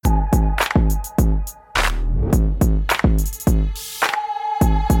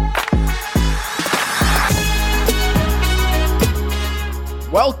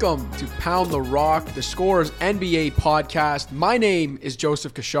Welcome to Pound the Rock, the Scorer's NBA podcast. My name is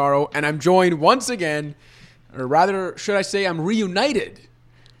Joseph Cacharo, and I'm joined once again, or rather, should I say, I'm reunited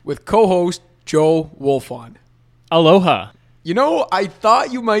with co-host Joe Wolfond. Aloha. You know, I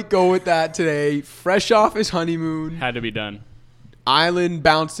thought you might go with that today. Fresh off his honeymoon, Had to be done. island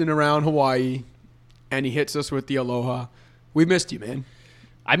bouncing around Hawaii, and he hits us with the aloha. We missed you, man.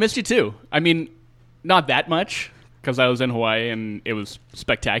 I missed you too. I mean, not that much, because I was in Hawaii and it was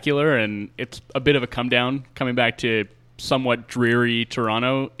spectacular, and it's a bit of a come down coming back to somewhat dreary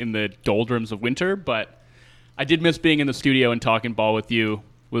Toronto in the doldrums of winter, but I did miss being in the studio and talking ball with you.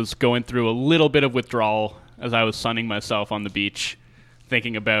 Was going through a little bit of withdrawal as I was sunning myself on the beach,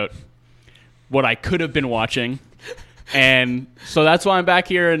 thinking about what I could have been watching. And so that's why I'm back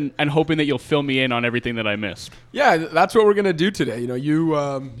here and hoping that you'll fill me in on everything that I missed. Yeah, that's what we're going to do today. You know, you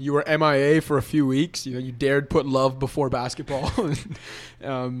were MIA for a few weeks. You know, you dared put love before basketball.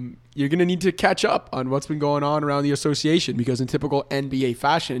 You're going to need to catch up on what's been going on around the association, because in typical NBA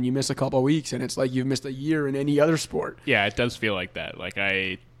fashion, you miss a couple of weeks and it's like you've missed a year in any other sport. Yeah, it does feel like that. Like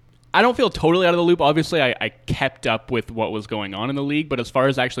I don't feel totally out of the loop. Obviously, I kept up with what was going on in the league, but as far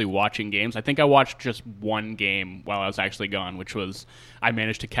as actually watching games, I think I watched just one game while I was actually gone, which was I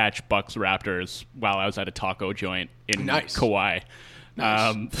managed to catch Bucks Raptors while I was at a taco joint in Kauai.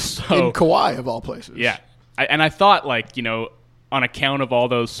 Nice. In Kauai, of all places. Yeah. I thought, like, you know, on account of all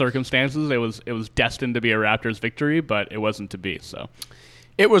those circumstances, it was destined to be a Raptors victory, but it wasn't to be, so.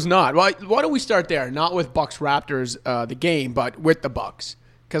 It was not. Well, why don't we start there? Not with Bucks Raptors, the game, but with the Bucks.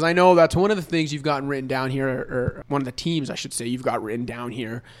 Because I know that's one of the things you've gotten written down here, or one of the teams, I should say, you've got written down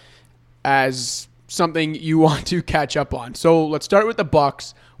here as something you want to catch up on. So let's start with the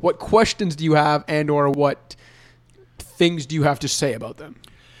Bucks. What questions do you have, and/or what things do you have to say about them?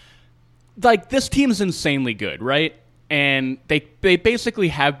 Like, this team's insanely good, right? And they basically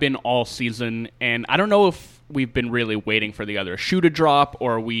have been all season, and I don't know if we've been really waiting for the other shoe to drop,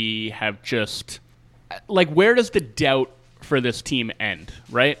 or we have just, like, where does the doubt for this team end,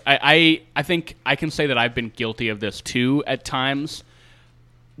 right? I think I can say that I've been guilty of this too at times,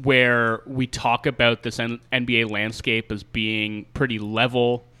 where we talk about this NBA landscape as being pretty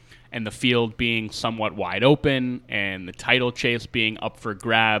level and the field being somewhat wide open and the title chase being up for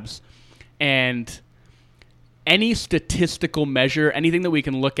grabs. And any statistical measure, anything that we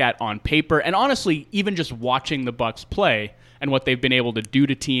can look at on paper, and honestly, even just watching the Bucks play and what they've been able to do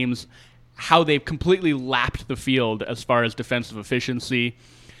to teams, how they've completely lapped the field as far as defensive efficiency,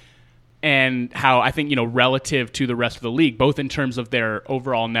 and how I think, you know, relative to the rest of the league, both in terms of their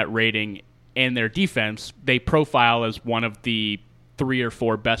overall net rating and their defense, they profile as one of the 3 or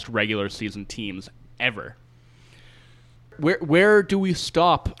 4 best regular season teams ever. Where do we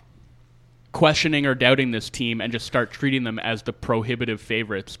stop questioning or doubting this team and just start treating them as the prohibitive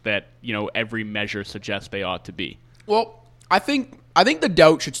favorites that, you know, every measure suggests they ought to be? Well, I think the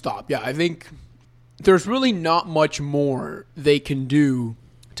doubt should stop. Yeah, I think there's really not much more they can do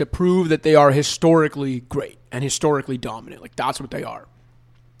to prove that they are historically great and historically dominant. Like, that's what they are.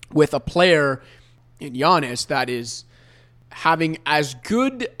 With a player in Giannis that is having as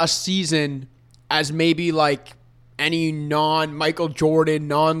good a season as maybe like any non-Michael Jordan,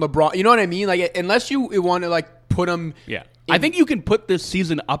 non-LeBron. You know what I mean? Like, unless you want to like put him. Yeah. I think you can put this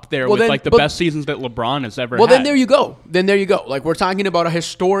season up there with like the best seasons that LeBron has ever had. Well, then there you go. Like, we're talking about a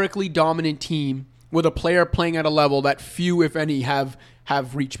historically dominant team with a player playing at a level that few, if any, have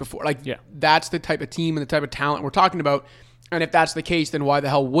reached before. Like, yeah. That's the type of team and the type of talent we're talking about. And if that's the case, then why the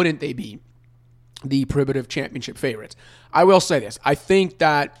hell wouldn't they be the prohibitive championship favorites? I will say this. I think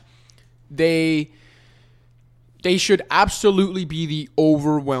that they should absolutely be the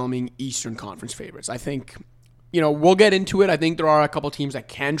overwhelming Eastern Conference favorites. I think, you know, we'll get into it. I think there are a couple teams that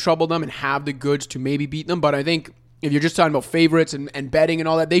can trouble them and have the goods to maybe beat them. But I think if you're just talking about favorites and betting and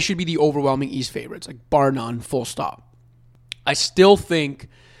all that, they should be the overwhelming East favorites, like bar none, full stop. I still think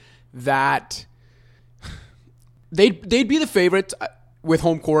that they'd be the favorites with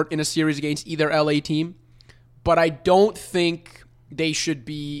home court in a series against either LA team. But I don't think they should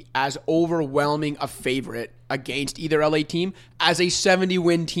be as overwhelming a favorite against either LA team as a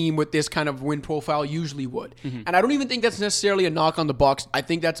 70-win team with this kind of win profile usually would. Mm-hmm. And I don't even think that's necessarily a knock on the Bucks. I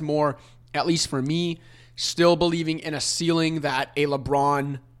think that's more, at least for me, still believing in a ceiling that a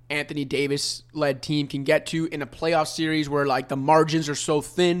LeBron, Anthony Davis-led team can get to in a playoff series where like the margins are so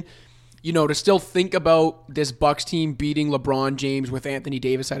thin. You know, to still think about this Bucks team beating LeBron James with Anthony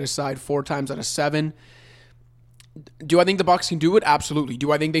Davis at his side 4 times out of 7. Do I think the Bucks can do it? Absolutely.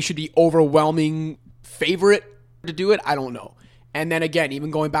 Do I think they should be overwhelming favorite to do it? I don't know. And then again,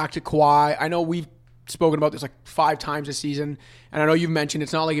 even going back to Kawhi, I know we've spoken about this like 5 times this season, and I know you've mentioned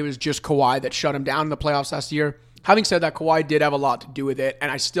it's not like it was just Kawhi that shut him down in the playoffs last year. Having said that, Kawhi did have a lot to do with it,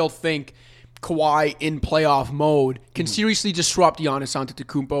 and I still think Kawhi in playoff mode can seriously disrupt Giannis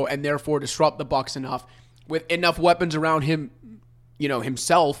Antetokounmpo and therefore disrupt the Bucks enough with enough weapons around him,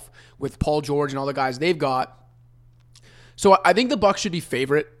 himself with Paul George and all the guys they've got. So I think the Bucks should be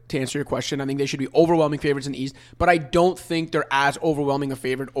favorite, to answer your question. I think they should be overwhelming favorites in the East, but I don't think they're as overwhelming a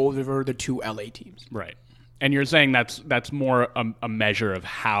favorite over the 2 LA teams. Right. And you're saying that's more a measure of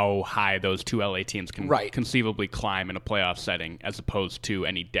how high those 2 LA teams can conceivably climb in a playoff setting, as opposed to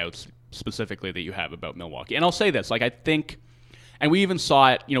any doubts specifically that you have about Milwaukee. And I'll say this, I think, and we even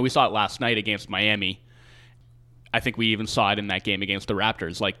saw it, we saw it last night against Miami. I think we even saw it in that game against the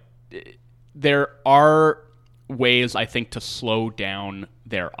Raptors. There are ways, I think, to slow down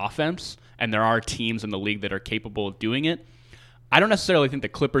their offense, and there are teams in the league that are capable of doing it. I don't necessarily think the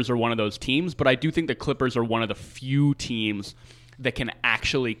Clippers are one of those teams, but I do think the Clippers are one of the few teams that can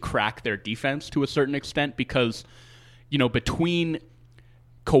actually crack their defense to a certain extent because, between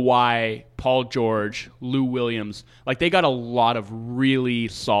Kawhi, Paul George, Lou Williams, they got a lot of really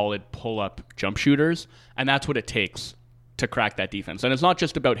solid pull-up jump shooters, and that's what it takes to crack that defense. And it's not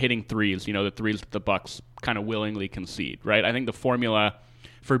just about hitting threes, the threes that the Bucks kind of willingly concede, right? I think the formula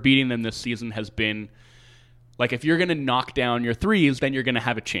for beating them this season has been, if you're going to knock down your threes, then you're going to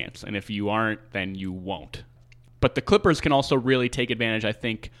have a chance. And if you aren't, then you won't. But the Clippers can also really take advantage, I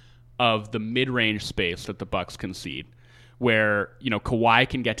think, of the mid-range space that the Bucks concede, where, Kawhi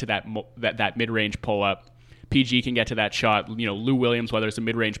can get to that mid-range pull-up. PG can get to that shot. Lou Williams, whether it's a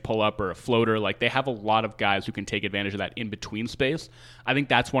mid-range pull-up or a floater, they have a lot of guys who can take advantage of that in-between space. I think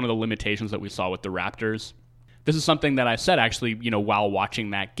that's one of the limitations that we saw with the Raptors. This is something that I said, actually, while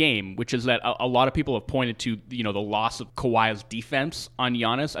watching that game, which is that a lot of people have pointed to, the loss of Kawhi's defense on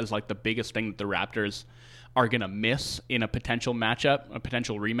Giannis as, the biggest thing that the Raptors are going to miss in a potential matchup, a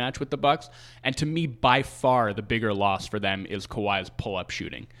potential rematch with the Bucks. And to me, by far, the bigger loss for them is Kawhi's pull-up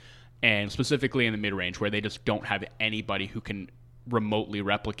shooting. And specifically in the mid-range, where they just don't have anybody who can remotely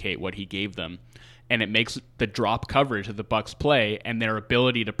replicate what he gave them. And it makes the drop coverage that the Bucks play and their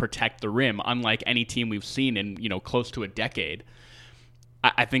ability to protect the rim, unlike any team we've seen in close to a decade.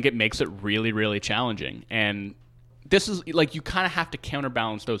 I think it makes it really, really challenging. And this is you kind of have to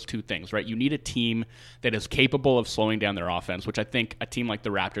counterbalance those two things, right? You need a team that is capable of slowing down their offense, which I think a team like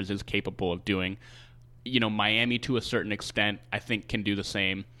the Raptors is capable of doing. Miami, to a certain extent, I think can do the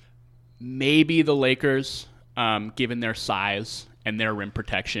same. Maybe the Lakers, given their size and their rim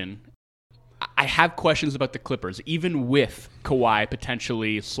protection. I have questions about the Clippers, even with Kawhi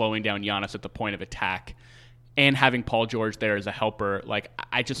potentially slowing down Giannis at the point of attack and having Paul George there as a helper.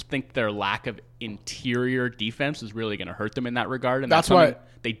 I just think their lack of interior defense is really going to hurt them in that regard. And that's why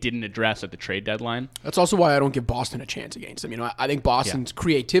they didn't address at the trade deadline. That's also why I don't give Boston a chance against them. I think Boston's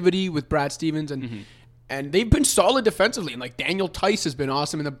creativity with Brad Stevens and they've been solid defensively. And Daniel Tice has been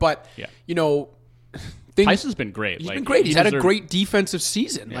awesome Tice has been great. He's been great. He's had a great defensive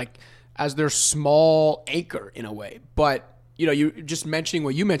season. As their small anchor in a way. But, you're just mentioning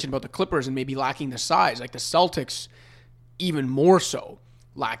what you mentioned about the Clippers and maybe lacking the size. The Celtics, even more so,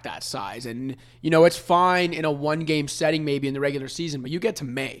 lack that size. And, it's fine in a one-game setting maybe in the regular season, but you get to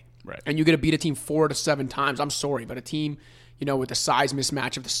May. Right. And you get to beat a team 4 to 7 times. I'm sorry, but a team, with the size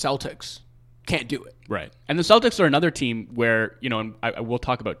mismatch of the Celtics can't do it. Right. And the Celtics are another team where, and I will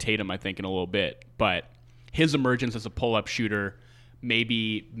talk about Tatum, I think, in a little bit, but his emergence as a pull-up shooter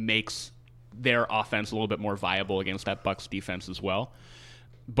maybe makes their offense a little bit more viable against that Bucks defense as well.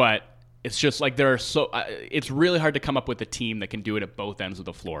 But it's just it's really hard to come up with a team that can do it at both ends of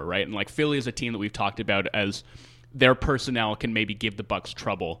the floor, right? And Philly is a team that we've talked about as their personnel can maybe give the Bucks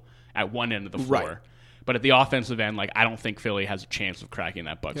trouble at one end of the floor. Right. But at the offensive end, I don't think Philly has a chance of cracking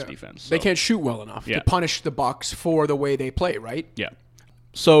that Bucks defense. So. They can't shoot well enough to punish the Bucks for the way they play, right? Yeah.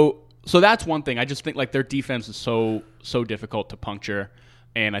 So that's one thing. I just think their defense is so difficult to puncture,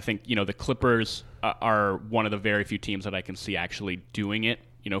 and I think the Clippers are one of the very few teams that I can see actually doing it.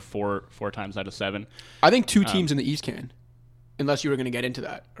 4 times out of 7. I think 2 teams in the East can, unless you were going to get into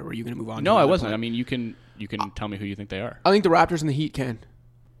that, or were you going to move on? No, I wasn't. Point? I mean, you can tell me who you think they are. I think the Raptors and the Heat can.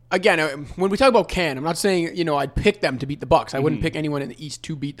 Again, when we talk about can, I'm not saying I'd pick them to beat the Bucks. I wouldn't pick anyone in the East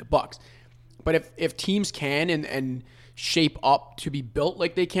to beat the Bucks. But if teams can and shape up to be built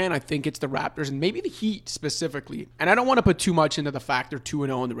like they can, I think it's the Raptors and maybe the Heat specifically. And I don't want to put too much into the fact they're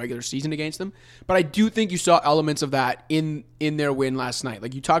 2-0 in the regular season against them, but I do think you saw elements of that in their win last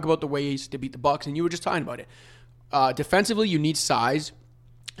night. You talk about the ways to beat the Bucks, and you were just talking about it. Defensively, you need size,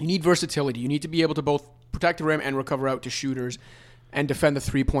 you need versatility, you need to be able to both protect the rim and recover out to shooters. and defend the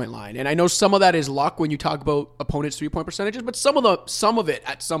 3-point line. And I know some of that is luck when you talk about opponents' 3-point percentages, but some of it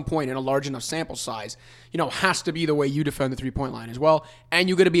at some point in a large enough sample size, has to be the way you defend the 3-point line as well. And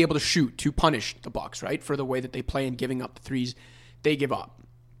you got to be able to shoot to punish the Bucks, right, for the way that they play and giving up the threes they give up.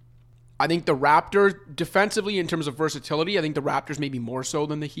 I think the Raptors, defensively in terms of versatility, I think the Raptors maybe more so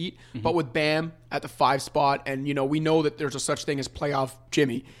than the Heat. Mm-hmm. But with Bam at the 5 spot, and we know that there's a such thing as playoff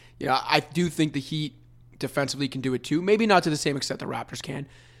Jimmy. I do think the Heat defensively can do it too. Maybe not to the same extent the Raptors can.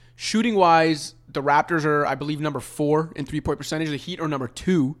 Shooting wise, the Raptors are, I believe, number 4 in 3-point percentage. The Heat are number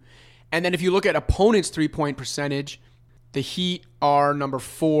 2. And then if you look at opponents' 3-point percentage, the Heat are number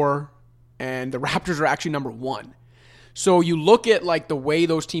 4, and the Raptors are actually number 1. So you look at like the way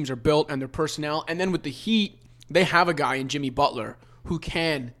those teams are built and their personnel, and then with the Heat, they have a guy in Jimmy Butler who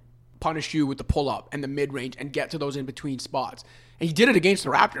can punish you with the pull-up and the mid-range and get to those in-between spots. And he did it against the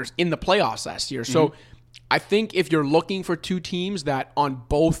Raptors in the playoffs last year. Mm-hmm. So I think if you're looking for two teams that on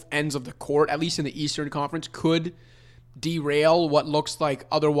both ends of the court, at least in the Eastern Conference, could derail what looks like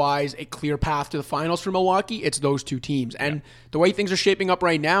otherwise a clear path to the finals for Milwaukee, it's those two teams. And the way things are shaping up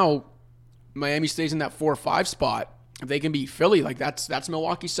right now, Miami stays in that 4 or 5 spot. If they can beat Philly, like that's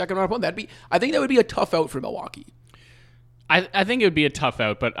Milwaukee's second round opponent. I think that would be a tough out for Milwaukee. I think it would be a tough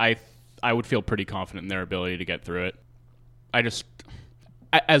out, but I would feel pretty confident in their ability to get through it. I just,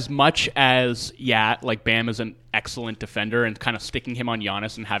 as much as like Bam is an excellent defender, and kind of sticking him on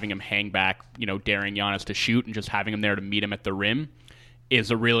Giannis and having him hang back, daring Giannis to shoot and just having him there to meet him at the rim is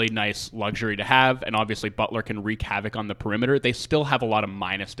a really nice luxury to have. And obviously Butler can wreak havoc on the perimeter. They still have a lot of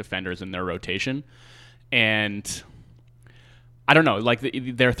minus defenders in their rotation, and I don't know, like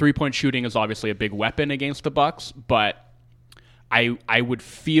their 3-point shooting is obviously a big weapon against the Bucks, but I would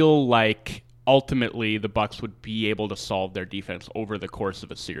feel like ultimately the Bucks would be able to solve their defense over the course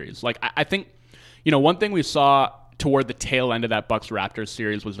of a series. Like I think, one thing we saw toward the tail end of that Bucks-Raptors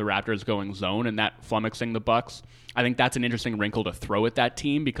series was the Raptors going zone and that flummoxing the Bucks. I think that's an interesting wrinkle to throw at that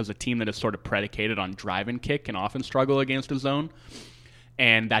team, because a team that is sort of predicated on drive and kick can often struggle against a zone,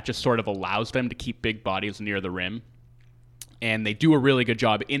 and that just sort of allows them to keep big bodies near the rim. And they do a really good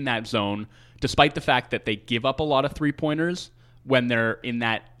job in that zone, despite the fact that they give up a lot of 3-pointers when they're in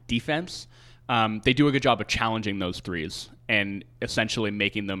that defense. They do a good job of challenging those threes and essentially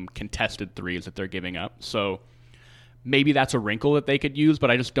making them contested threes that they're giving up. So maybe that's a wrinkle that they could use, but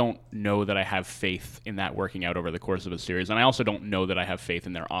I just don't know that I have faith in that working out over the course of a series. And I also don't know that I have faith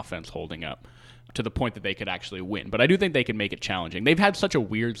in their offense holding up to the point that they could actually win. But I do think they can make it challenging. They've had such a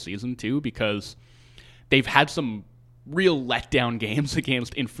weird season, too, because they've had some real letdown games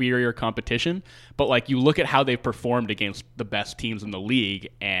against inferior competition, but like you look at how they've performed against the best teams in the league,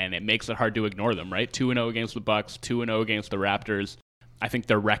 and it makes it hard to ignore them, right? 2-0 against the Bucks, 2-0 against the Raptors. I think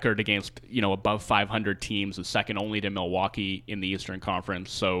their record against, above 500 teams is second only to Milwaukee in the Eastern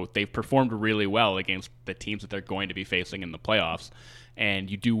Conference. So they've performed really well against the teams that they're going to be facing in the playoffs. And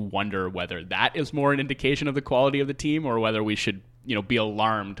you do wonder whether that is more an indication of the quality of the team, or whether we should be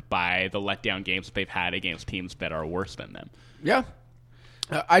alarmed by the letdown games that they've had against teams that are worse than them. Yeah.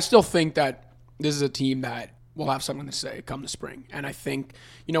 I still think that this is a team that will have something to say come the spring. And I think,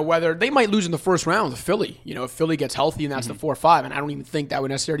 whether they might lose in the first round to Philly, if Philly gets healthy and that's the 4-5, and I don't even think that would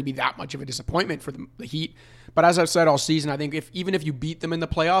necessarily be that much of a disappointment for the Heat. But as I've said all season, I think even if you beat them in the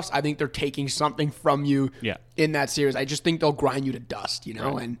playoffs, I think they're taking something from you in that series. I just think they'll grind you to dust,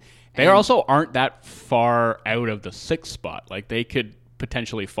 Right. And they also aren't that far out of the 6th spot. Like, they could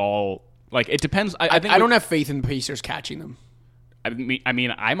potentially fall. Like, it depends. I don't have faith in the Pacers catching them. I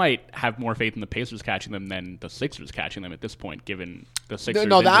mean, I might have more faith in the Pacers catching them than the Sixers catching them at this point, given the Sixers.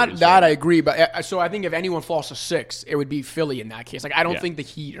 No, that I agree. But so I think if anyone falls to 6, it would be Philly in that case. Like, I don't think the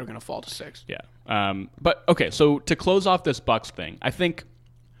Heat are going to fall to 6. Yeah. But okay, so to close off this Bucks thing, I think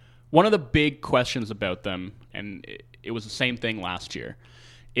one of the big questions about them, and it was the same thing last year,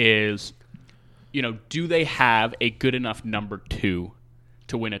 is, do they have a good enough number 2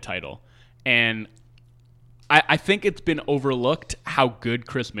 to win a title? And I think it's been overlooked how good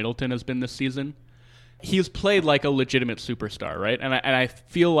Chris Middleton has been this season. He's played like a legitimate superstar, right? And I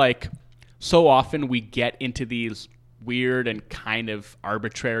feel like so often we get into these weird and kind of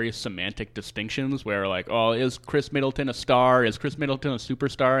arbitrary semantic distinctions where, like, oh, is Chris Middleton a star? Is Chris Middleton a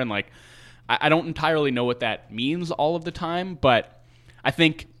superstar? And, like, I don't entirely know what that means all of the time, but I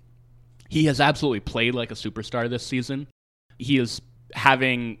think he has absolutely played like a superstar this season. He is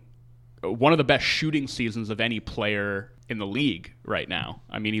having one of the best shooting seasons of any player in the league right now.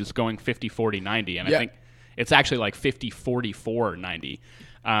 I mean, he's going 50, 40, 90, and I think it's actually like 50, 44, 90.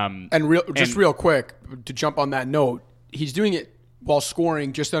 Real quick, to jump on that note, he's doing it while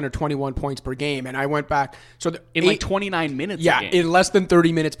scoring just under 21 points per game. And I went back. So in like 29 minutes Yeah, a game. in less than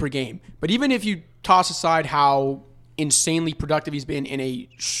 30 minutes per game. But even if you toss aside how insanely productive he's been in a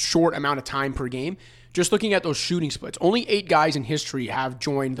short amount of time per game, just looking at those shooting splits, only 8 guys in history have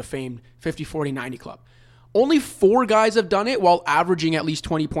joined the famed 50-40-90 club. Only 4 guys have done it while averaging at least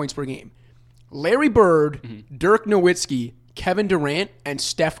 20 points per game. Larry Bird, Dirk Nowitzki, Kevin Durant, and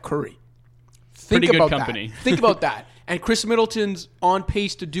Steph Curry. Pretty good company. Think about that. And Chris Middleton's on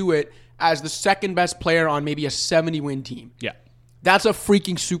pace to do it as the second best player on maybe a 70-win team. Yeah. That's a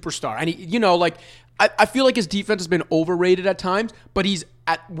freaking superstar. And, I feel like his defense has been overrated at times, but he's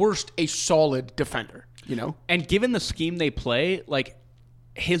at worst a solid defender, And given the scheme they play, like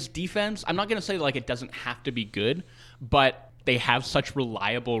his defense, I'm not going to say like it doesn't have to be good, but they have such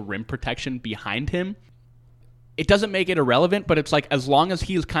reliable rim protection behind him. It doesn't make it irrelevant, but it's like as long as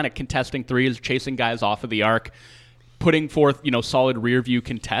he's kind of contesting threes, chasing guys off of the arc, putting forth, solid rear view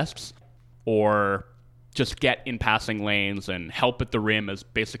contests, or just get in passing lanes and help at the rim as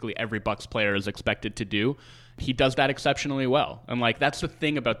basically every Bucks player is expected to do, he does that exceptionally well. And like that's the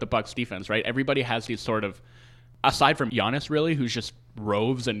thing about the Bucks defense, right? Everybody has these sort of, aside from Giannis really, who's just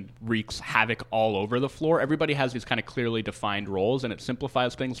roves and wreaks havoc all over the floor, everybody has these kind of clearly defined roles, and it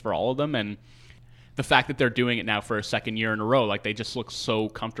simplifies things for all of them. And the fact that they're doing it now for a second year in a row, like they just look so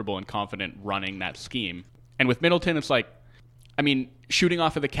comfortable and confident running that scheme. And with Middleton, it's like, shooting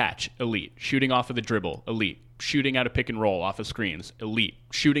off of the catch, elite. Shooting off of the dribble, elite. Shooting out of pick and roll off of screens, elite.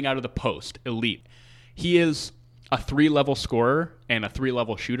 Shooting out of the post, elite. He is a 3-level scorer and a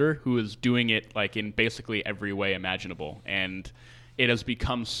 3-level shooter who is doing it like in basically every way imaginable. And it has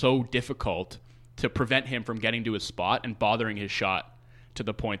become so difficult to prevent him from getting to his spot and bothering his shot to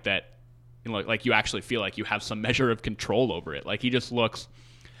the point that like you actually feel like you have some measure of control over it. Like he just looks,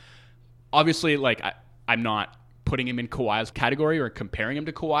 obviously, like I'm not putting him in Kawhi's category or comparing him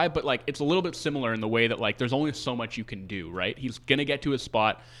to Kawhi, but like it's a little bit similar in the way that like there's only so much you can do, right? He's going to get to his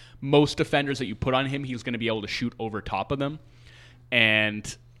spot. Most defenders that you put on him, he's going to be able to shoot over top of them.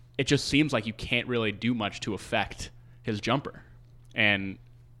 And it just seems like you can't really do much to affect his jumper. And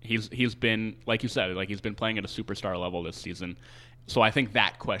he's been, like you said, like he's been playing at a superstar level this season. So I think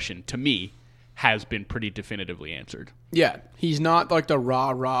that question, to me, has been pretty definitively answered. Yeah, he's not like the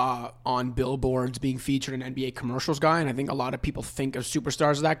rah-rah on billboards being featured in NBA commercials guy, and I think a lot of people think of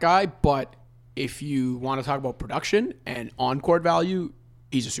superstars as that guy, but if you want to talk about production and on-court value,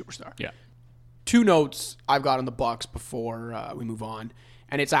 he's a superstar. Yeah. 2 notes I've got on the Bucks before we move on,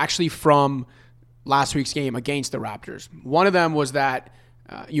 and it's actually from last week's game against the Raptors. One of them was that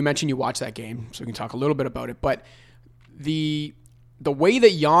you mentioned you watched that game, so we can talk a little bit about it, but the way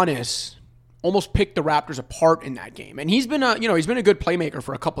that Giannis almost picked the Raptors apart in that game. And he's been a good playmaker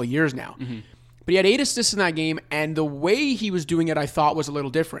for a couple of years now. Mm-hmm. But he had 8 assists in that game, and the way he was doing it I thought was a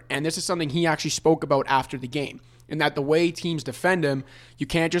little different. And this is something he actually spoke about after the game, in that the way teams defend him, you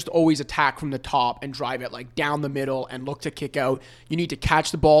can't just always attack from the top and drive it like down the middle and look to kick out. You need to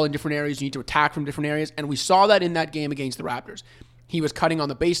catch the ball in different areas. You need to attack from different areas. And we saw that in that game against the Raptors. He was cutting on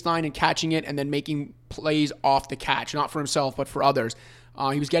the baseline and catching it and then making plays off the catch, not for himself, but for others.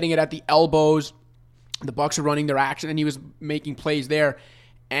 He was getting it at the elbows. The Bucks are running their action, and he was making plays there.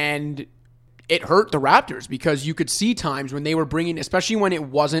 And it hurt the Raptors because you could see times when they were bringing, especially when it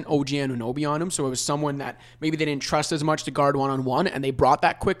wasn't OG Anunoby on him, so it was someone that maybe they didn't trust as much to guard one-on-one, and they brought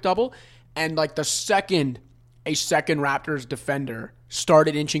that quick double. And like the second a second Raptors defender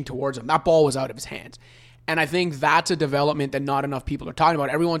started inching towards him, that ball was out of his hands. And I think that's a development that not enough people are talking about.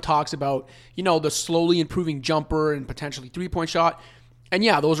 Everyone talks about, the slowly improving jumper and potentially three-point shot. And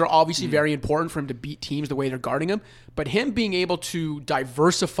yeah, those are obviously very important for him to beat teams the way they're guarding him. But him being able to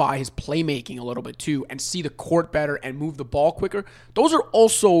diversify his playmaking a little bit too and see the court better and move the ball quicker, those are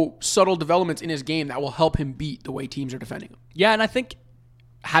also subtle developments in his game that will help him beat the way teams are defending him. Yeah, and I think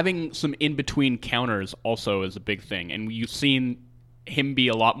having some in-between counters also is a big thing. And you've seen him be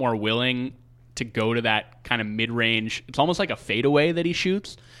a lot more willing to go to that kind of mid-range. It's almost like a fadeaway that he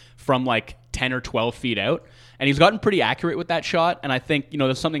shoots from like 10 or 12 feet out. And he's gotten pretty accurate with that shot. And I think,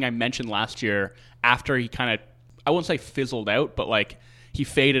 that's something I mentioned last year after he kind of, I won't say fizzled out, but like he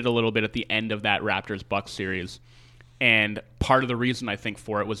faded a little bit at the end of that Raptors-Bucks series. And part of the reason I think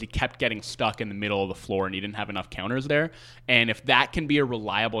for it was he kept getting stuck in the middle of the floor and he didn't have enough counters there. And if that can be a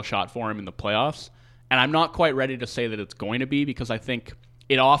reliable shot for him in the playoffs, and I'm not quite ready to say that it's going to be, because I think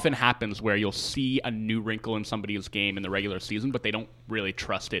it often happens where you'll see a new wrinkle in somebody's game in the regular season, but they don't really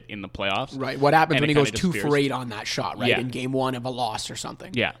trust it in the playoffs. Right. What happens when he goes 2 for 8 on that shot, right? Yeah. In game 1 of a loss or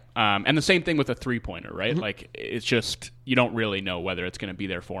something. Yeah. And the same thing with a three-pointer, right? Mm-hmm. Like, it's just, you don't really know whether it's going to be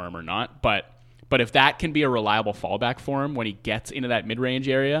there for him or not. But But if that can be a reliable fallback for him when he gets into that mid-range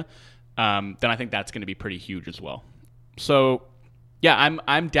area, then I think that's going to be pretty huge as well. So, yeah,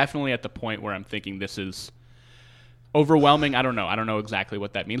 I'm definitely at the point where I'm thinking this is overwhelming. I don't know exactly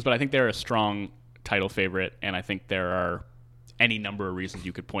what that means, but I think they're a strong title favorite, and I think there are any number of reasons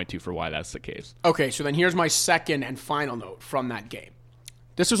you could point to for why that's the case. Okay, so then here's my second and final note from that game.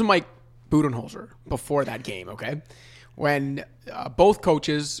 This was Mike Budenholzer before that game, okay? When both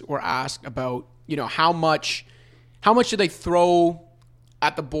coaches were asked about, how much do they throw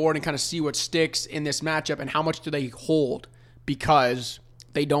at the board and kind of see what sticks in this matchup, and how much do they hold because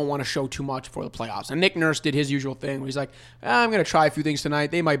they don't want to show too much for the playoffs. And Nick Nurse did his usual thing where he's like, I'm going to try a few things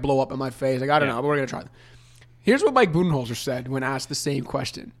tonight. They might blow up in my face. Like, I don't know, but we're going to try them. Here's what Mike Budenholzer said when asked the same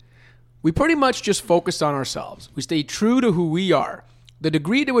question. We pretty much just focus on ourselves. We stay true to who we are. The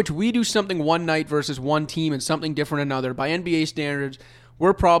degree to which we do something one night versus one team and something different another, by NBA standards,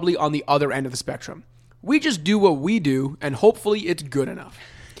 we're probably on the other end of the spectrum. We just do what we do, and hopefully it's good enough.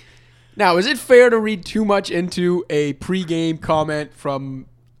 Now, is it fair to read too much into a pregame comment from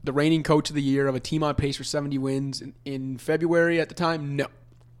the reigning coach of the year of a team on pace for 70 wins in February at the time? No.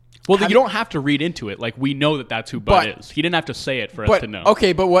 Well, you don't have to read into it. Like, we know that that's who Bud is. He didn't have to say it for us to know.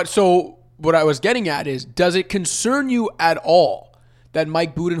 Okay, but what I was getting at is, does it concern you at all that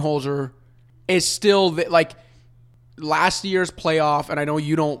Mike Budenholzer is still, like, last year's playoff, and I know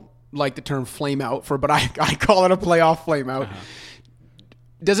you don't like the term flame out but I call it a playoff flame out. Uh-huh.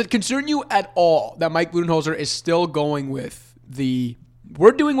 Does it concern you at all that Mike Budenholzer is still going with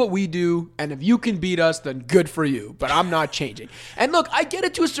we're doing what we do, and if you can beat us, then good for you, but I'm not changing? And look, I get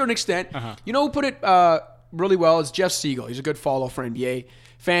it to a certain extent. Uh-huh. You know who put it really well is Jeff Siegel. He's a good follow for NBA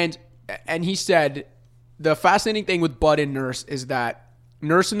fans, and he said the fascinating thing with Bud and Nurse is that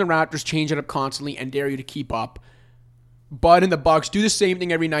Nurse and the Raptors change it up constantly and dare you to keep up. Bud and the Bucks do the same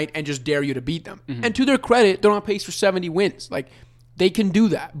thing every night and just dare you to beat them. Mm-hmm. And to their credit, they're on pace for 70 wins. Like, they can do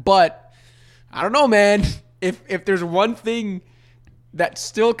that. But I don't know, man. If there's one thing that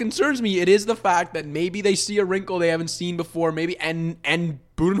still concerns me, it is the fact that maybe they see a wrinkle they haven't seen before, maybe, and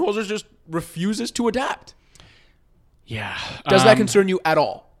Budenholzer just refuses to adapt. Yeah. Does that concern you at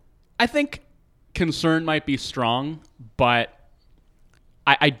all? I think concern might be strong, but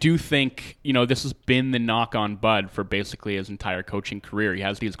I do think, this has been the knock on Bud for basically his entire coaching career. He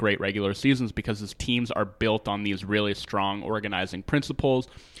has these great regular seasons because his teams are built on these really strong organizing principles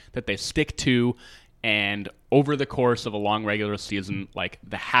that they stick to. And over the course of a long regular season, like,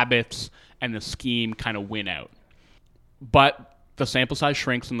 the habits and the scheme kind of win out. But the sample size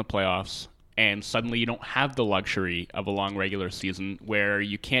shrinks in the playoffs, and suddenly you don't have the luxury of a long regular season where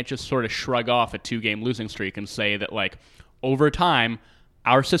you can't just sort of shrug off a 2-game losing streak and say that, like, over time,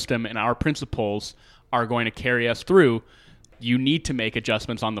 our system and our principles are going to carry us through. You need to make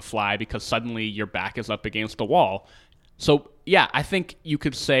adjustments on the fly because suddenly your back is up against the wall. So, yeah, I think you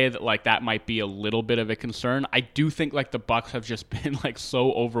could say that, like, that might be a little bit of a concern. I do think, like, the Bucks have just been, like,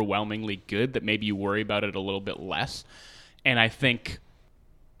 so overwhelmingly good that maybe you worry about it a little bit less. And I think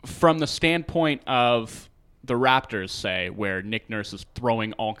from the standpoint of the Raptors, say, where Nick Nurse is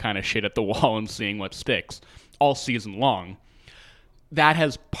throwing all kind of shit at the wall and seeing what sticks all season long, that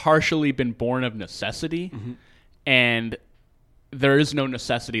has partially been born of necessity. Mm-hmm. And there is no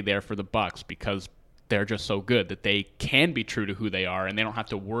necessity there for the Bucks because they're just so good that they can be true to who they are, and they don't have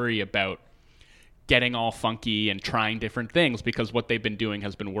to worry about getting all funky and trying different things because what they've been doing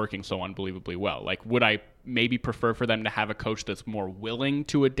has been working so unbelievably well. Like, would I maybe prefer for them to have a coach that's more willing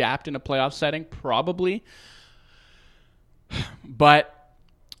to adapt in a playoff setting? Probably. But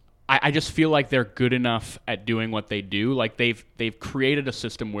I just feel like they're good enough at doing what they do. Like, they've created a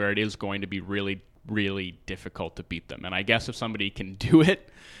system where it is going to be really, really difficult to beat them. And I guess if somebody can do it,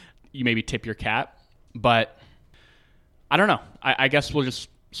 you maybe tip your cap. But I don't know. I guess we'll just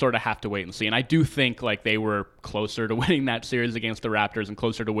sort of have to wait and see. And I do think, like, they were closer to winning that series against the Raptors and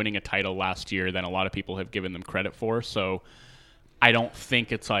closer to winning a title last year than a lot of people have given them credit for. So I don't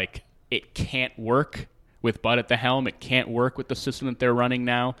think it's like it can't work with Bud at the helm. It can't work with the system that they're running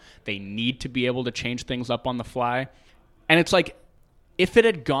now. They need to be able to change things up on the fly. And it's like, if it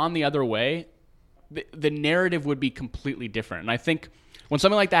had gone the other way, the narrative would be completely different. And I think when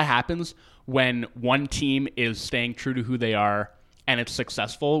something like that happens, when one team is staying true to who they are and it's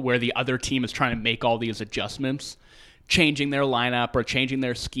successful, where the other team is trying to make all these adjustments, changing their lineup or changing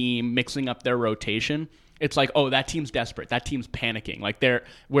their scheme, mixing up their rotation, it's like, oh, that team's desperate. That team's panicking. Like,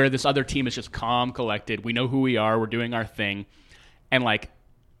 where this other team is just calm, collected. We know who we are. We're doing our thing. And, like,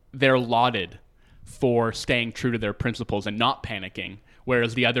 they're lauded for staying true to their principles and not panicking,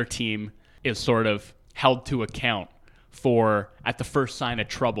 whereas the other team is sort of held to account for, at the first sign of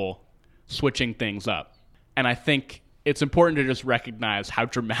trouble, switching things up. And I think it's important to just recognize how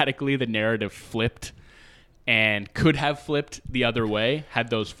dramatically the narrative flipped and could have flipped the other way had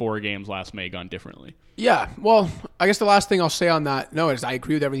those 4 games last May gone differently. Yeah, well, I guess the last thing I'll say on that note is I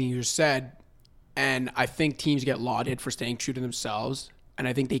agree with everything you just said, and I think teams get lauded for staying true to themselves, and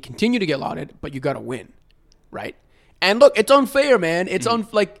I think they continue to get lauded, but you got to win, right? And look, it's unfair, man. It's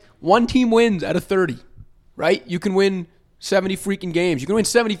like one team wins out of 30, right? You can win 70 freaking games. You can win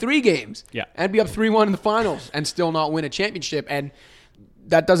 73 games and be up 3-1 in the finals and still not win a championship, and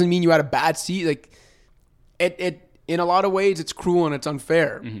that doesn't mean you had a bad season. Like, it in a lot of ways, it's cruel and it's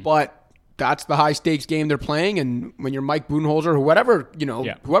unfair, but that's the high stakes game they're playing. And when you're Mike Budenholzer or whatever,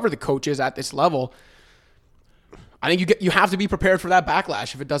 whoever the coach is at this level, I think you have to be prepared for that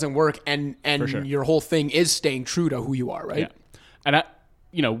backlash if it doesn't work. And sure, your whole thing is staying true to who you are, right? Yeah.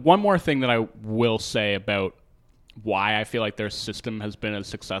 And one more thing that I will say about why I feel like their system has been as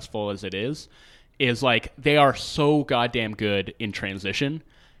successful as it is like they are so goddamn good in transition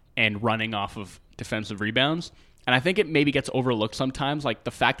and running off of defensive rebounds. And I think it maybe gets overlooked sometimes, like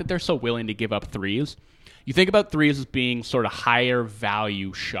the fact that they're so willing to give up threes. You think about threes as being sort of higher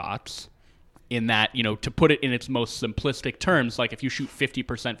value shots in that, to put it in its most simplistic terms, like if you shoot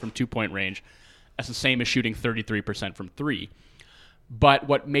 50% from 2-point range, that's the same as shooting 33% from 3. But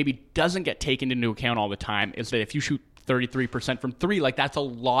what maybe doesn't get taken into account all the time is that if you shoot 33% from 3, like that's a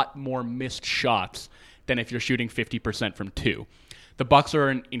lot more missed shots than if you're shooting 50% from 2. The Bucks are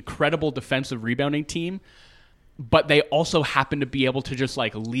an incredible defensive rebounding team, but they also happen to be able to just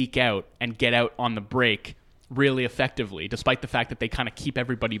like leak out and get out on the break really effectively, despite the fact that they kind of keep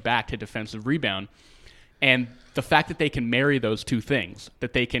everybody back to defensive rebound. And the fact that they can marry those two things,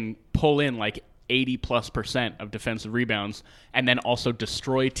 that they can pull in like 80+% of defensive rebounds and then also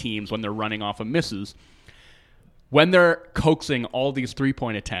destroy teams when they're running off of misses. When they're coaxing all these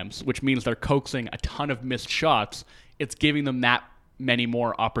 3-point attempts, which means they're coaxing a ton of missed shots, it's giving them that many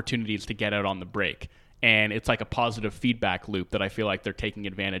more opportunities to get out on the break. And it's like a positive feedback loop that I feel like they're taking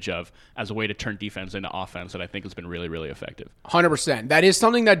advantage of as a way to turn defense into offense that I think has been really, really effective. 100%. That is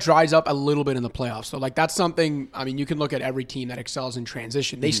something that dries up a little bit in the playoffs. So, like, that's something, I mean, you can look at every team that excels in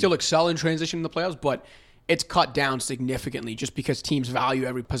transition. They still excel in transition in the playoffs, but it's cut down significantly just because teams value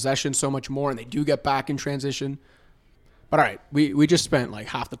every possession so much more, and they do get back in transition. But all right, we just spent like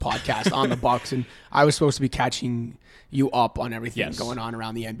half the podcast on the Bucks, and I was supposed to be catching you up on everything going on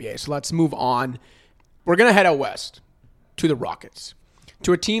around the NBA. So let's move on. We're going to head out west to the Rockets,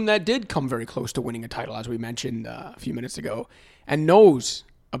 to a team that did come very close to winning a title, as we mentioned a few minutes ago, and knows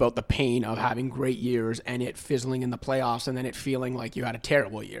about the pain of having great years and it fizzling in the playoffs and then it feeling like you had a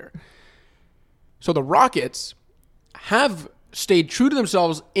terrible year. So the Rockets have stayed true to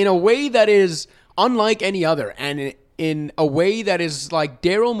themselves in a way that is unlike any other, and in a way that is like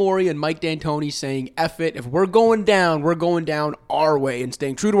Daryl Morey and Mike D'Antoni saying, F it, if we're going down our way and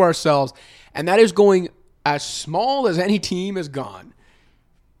staying true to ourselves. And that is going as small as any team has gone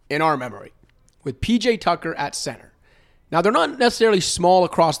in our memory, with PJ Tucker at center. Now, they're not necessarily small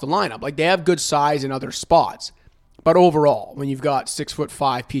across the lineup. Like, they have good size in other spots. But overall, when you've got 6'5"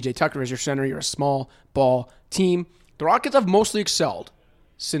 PJ Tucker as your center, you're a small ball team. The Rockets have mostly excelled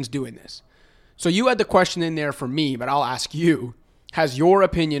since doing this. So you had the question in there for me, but I'll ask you, has your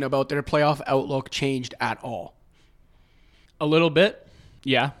opinion about their playoff outlook changed at all? A little bit,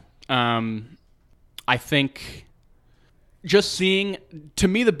 yeah. I think just seeing, to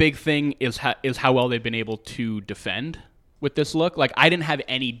me, the big thing is how well they've been able to defend with this look. Like, I didn't have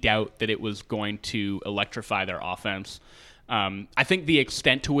any doubt that it was going to electrify their offense. I think the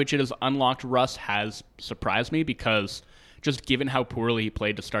extent to which it has unlocked Russ has surprised me, because just given how poorly he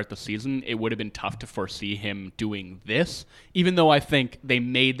played to start the season, it would have been tough to foresee him doing this, even though I think they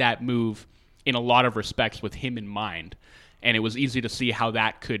made that move in a lot of respects with him in mind. And it was easy to see how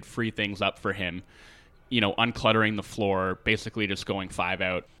that could free things up for him, uncluttering the floor, basically just going 5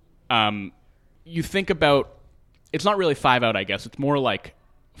 out. You think about, it's not really 5 out, I guess. It's more like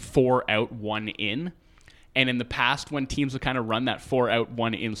 4 out, 1 in. And in the past, when teams have kind of run that 4 out,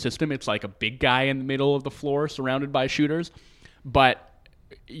 1 in system, it's like a big guy in the middle of the floor surrounded by shooters. But,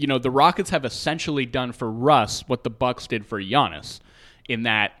 the Rockets have essentially done for Russ what the Bucks did for Giannis, in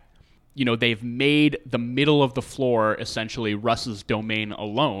that, they've made the middle of the floor essentially Russ's domain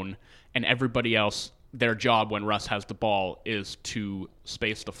alone, and everybody else, their job when Russ has the ball is to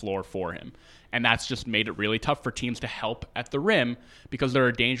space the floor for him. And that's just made it really tough for teams to help at the rim, because there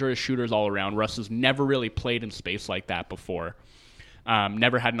are dangerous shooters all around. Russ has never really played in space like that before.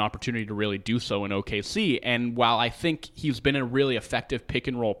 Never had an opportunity to really do so in OKC. And while I think he's been a really effective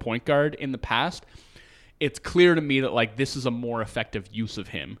pick-and-roll point guard in the past, it's clear to me that this is a more effective use of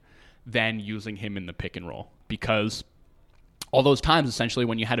him. than using him in the pick and roll, because all those times, essentially,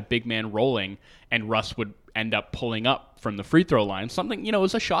 when you had a big man rolling and Russ would end up pulling up from the free throw line, something, it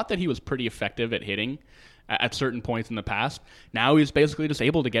was a shot that he was pretty effective at hitting at certain points in the past. Now he's basically just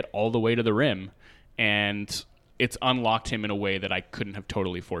able to get all the way to the rim, and it's unlocked him in a way that I couldn't have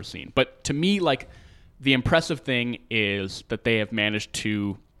totally foreseen. But to me, the impressive thing is that they have managed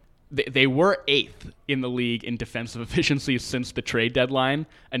to... They were 8th in the league in defensive efficiency since the trade deadline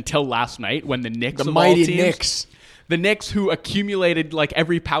until last night, when the Knicks, the mighty Knicks, the Knicks, who accumulated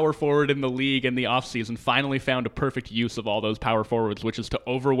every power forward in the league in the offseason, finally found a perfect use of all those power forwards, which is to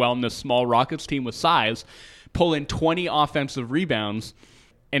overwhelm this small Rockets team with size, pull in 20 offensive rebounds,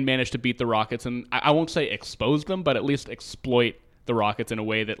 and manage to beat the Rockets. And I won't say expose them, but at least exploit the Rockets in a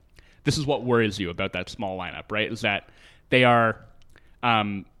way that... This is what worries you about that small lineup, right? Is that they are...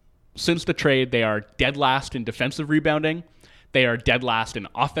 Since the trade, they are dead last in defensive rebounding, they are dead last in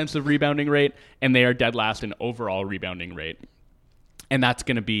offensive rebounding rate, and they are dead last in overall rebounding rate. And that's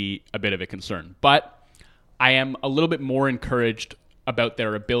going to be a bit of a concern. But I am a little bit more encouraged about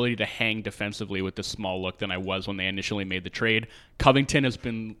their ability to hang defensively with this small look than I was when they initially made the trade. Covington has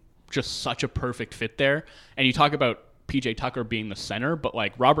been just such a perfect fit there. And you talk about PJ Tucker being the center, but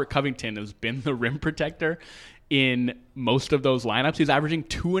Robert Covington has been the rim protector in most of those lineups. He's averaging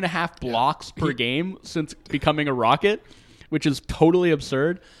 2.5 blocks per game since becoming a Rocket, which is totally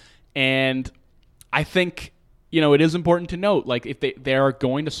absurd. And I think, it is important to note, if they are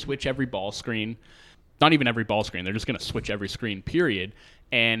going to switch every ball screen, not even every ball screen, they're just going to switch every screen, period.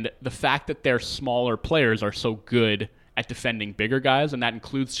 And the fact that their smaller players are so good at defending bigger guys, and that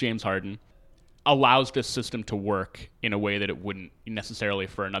includes James Harden, allows this system to work in a way that it wouldn't necessarily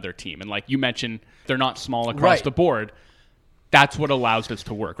for another team. And like you mentioned, they're not small across the board. That's what allows this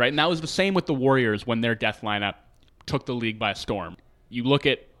to work, right? And that was the same with the Warriors when their death lineup took the league by storm. You look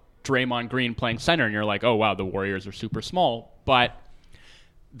at Draymond Green playing center and you're like, oh, wow, the Warriors are super small. But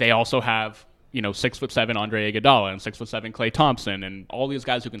they also have, 6'7" Andre Iguodala and 6'7" Klay Thompson and all these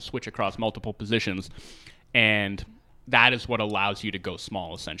guys who can switch across multiple positions. And that is what allows you to go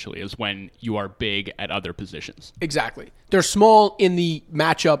small, essentially, is when you are big at other positions. Exactly. They're small in the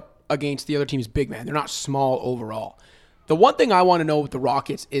matchup against the other team's big man. They're not small overall. The one thing I want to know with the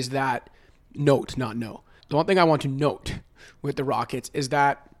Rockets is that, the one thing I want to note with the Rockets is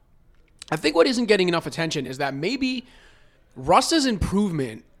that I think what isn't getting enough attention is that maybe Russ's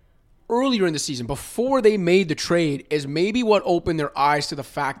improvement earlier in the season, before they made the trade, is maybe what opened their eyes to the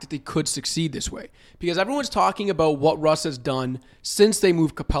fact that they could succeed this way. Because everyone's talking about what Russ has done since they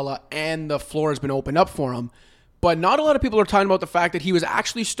moved Capella and the floor has been opened up for him. But not a lot of people are talking about the fact that he was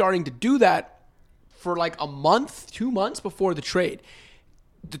actually starting to do that for like a month, 2 months before the trade.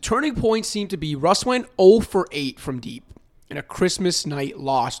 The turning point seemed to be Russ went 0 for 8 from deep in a Christmas night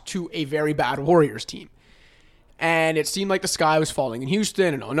loss to a very bad Warriors team. And it seemed like the sky was falling in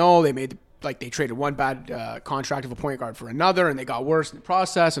Houston. And they traded one bad contract of a point guard for another, and they got worse in the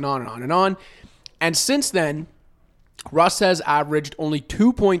process, and on and on and on. And since then, Russ has averaged only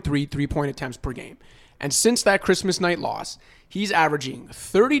 2.3 3-point attempts per game. And since that Christmas night loss, he's averaging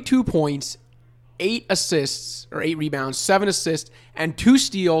 32 points, 8 assists, or 8 rebounds, 7 assists, and 2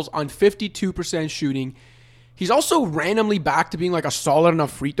 steals on 52% shooting. He's also randomly back to being like a solid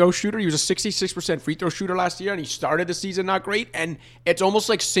enough free throw shooter. He was a 66% free throw shooter last year, and he started the season not great. And it's almost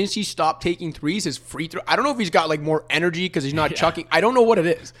like since he stopped taking threes, his free throw... I don't know if he's got like more energy because he's not chucking. I don't know what it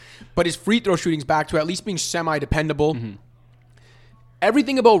is. But his free throw shooting's back to at least being semi-dependable. Mm-hmm.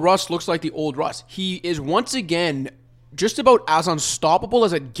 Everything about Russ looks like the old Russ. He is once again just about as unstoppable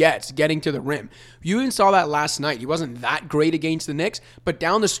as it gets getting to the rim. You even saw that last night. He wasn't that great against the Knicks, but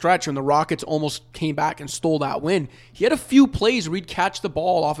down the stretch when the Rockets almost came back and stole that win, he had a few plays where he'd catch the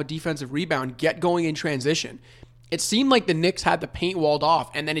ball off a defensive rebound, get going in transition. It seemed like the Knicks had the paint walled off,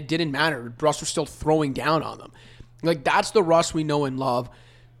 and then it didn't matter. Russ was still throwing down on them. Like, that's the Russ we know and love.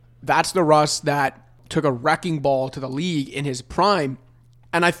 That's the Russ that took a wrecking ball to the league in his prime.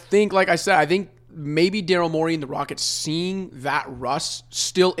 And I think, like I said, I think maybe Daryl Morey and the Rockets seeing that Russ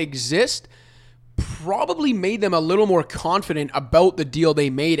still exist probably made them a little more confident about the deal they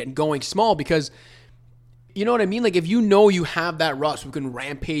made and going small, because you know what I mean? Like, if you know you have that Russ who can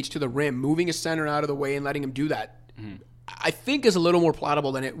rampage to the rim, moving a center out of the way and letting him do that, I think is a little more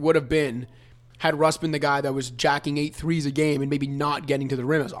palatable than it would have been had Russ been the guy that was jacking 8 threes a game and maybe not getting to the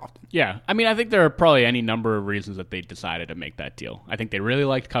rim as often. Yeah. I mean, I think there are probably any number of reasons that they decided to make that deal. I think they really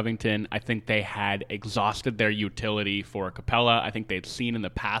liked Covington. I think they had exhausted their utility for Capella. I think they'd seen in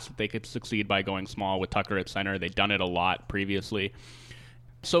the past that they could succeed by going small with Tucker at center. They'd done it a lot previously.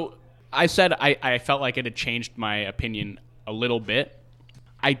 So I said I felt like it had changed my opinion a little bit.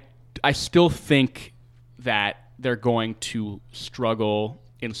 I still think that they're going to struggle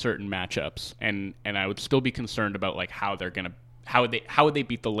in certain matchups, and I would still be concerned about like how would they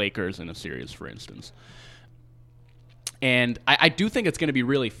beat the Lakers in a series, for instance. And I do think it's going to be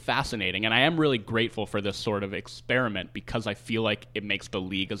really fascinating, and I am really grateful for this sort of experiment because I feel like it makes the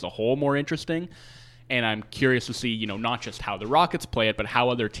league as a whole more interesting. And I'm curious to see, not just how the Rockets play it, but how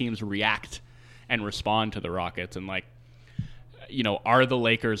other teams react and respond to the Rockets. And like, are the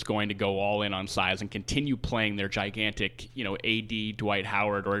Lakers going to go all in on size and continue playing their gigantic, AD Dwight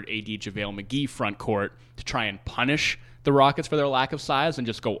Howard or AD JaVale McGee front court to try and punish the Rockets for their lack of size and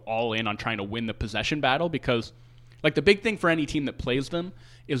just go all in on trying to win the possession battle? Because like the big thing for any team that plays them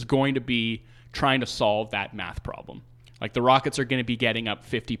is going to be trying to solve that math problem. Like the Rockets are going to be getting up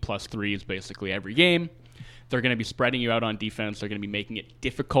 50-plus threes basically every game. They're going to be spreading you out on defense. They're going to be making it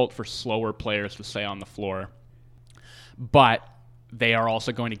difficult for slower players to stay on the floor. But they are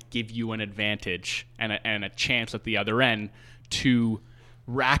also going to give you an advantage and a chance at the other end to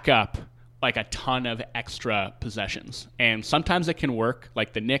rack up like a ton of extra possessions. And sometimes it can work,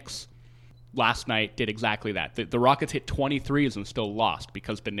 like the Knicks last night did exactly that. The Rockets hit 23s and still lost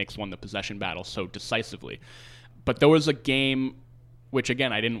because the Knicks won the possession battle so decisively. But there was a game, which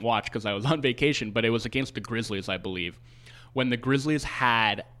again I didn't watch because I was on vacation, but it was against the Grizzlies, I believe, when the Grizzlies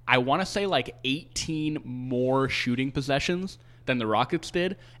had, I want to say like 18 more shooting possessions than the Rockets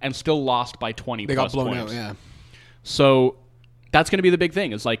did and still lost by 20 plus points. They got blown out, yeah. So that's going to be the big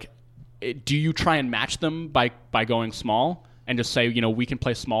thing is like, do you try and match them by going small and just say, we can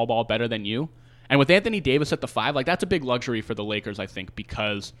play small ball better than you? And with Anthony Davis at the 5, like that's a big luxury for the Lakers, I think,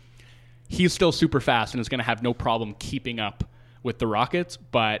 because he's still super fast and is going to have no problem keeping up with the Rockets,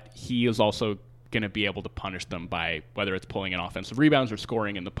 but he is also going to be able to punish them by whether it's pulling in offensive rebounds or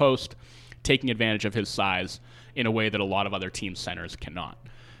scoring in the post, taking advantage of his size in a way that a lot of other team centers cannot.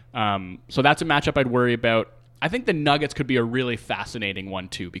 So that's a matchup I'd worry about. I think the Nuggets could be a really fascinating one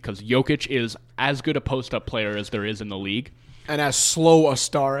too because Jokic is as good a post-up player as there is in the league. And as slow a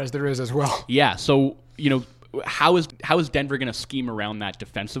star as there is as well. Yeah, so, how is Denver going to scheme around that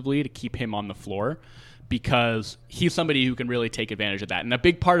defensively to keep him on the floor? Because he's somebody who can really take advantage of that. And a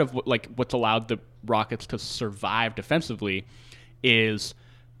big part of what's allowed the Rockets to survive defensively is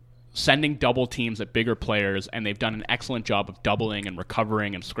sending double teams at bigger players, and they've done an excellent job of doubling and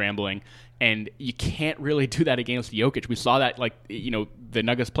recovering and scrambling. And you can't really do that against Jokic. We saw that, the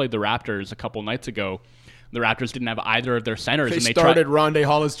Nuggets played the Raptors a couple nights ago. The Raptors didn't have either of their centers. They started Rondé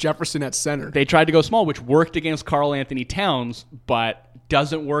Hollis-Jefferson at center. They tried to go small, which worked against Karl Anthony Towns, but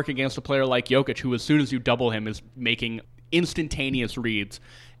doesn't work against a player like Jokic, who as soon as you double him is making instantaneous reads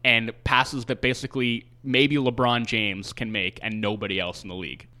and passes that basically maybe LeBron James can make and nobody else in the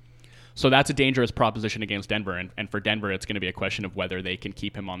league. So that's a dangerous proposition against Denver, and for Denver, it's going to be a question of whether they can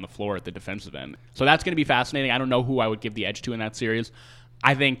keep him on the floor at the defensive end. So that's going to be fascinating. I don't know who I would give the edge to in that series.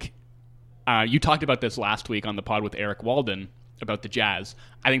 I think you talked about this last week on the pod with Eric Walden about the Jazz.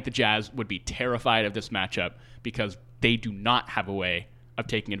 I think the Jazz would be terrified of this matchup because they do not have a way of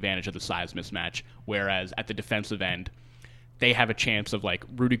taking advantage of the size mismatch, whereas at the defensive end, they have a chance of like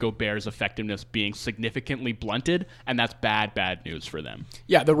Rudy Gobert's effectiveness being significantly blunted, and that's bad news for them.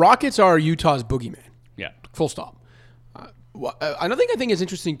 Yeah, the Rockets are Utah's boogeyman. Yeah. Full stop. Another thing I think is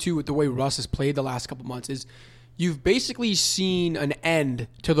interesting, too, with the way Russ has played the last couple months is you've basically seen an end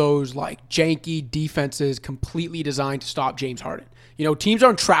to those like janky defenses completely designed to stop James Harden. Teams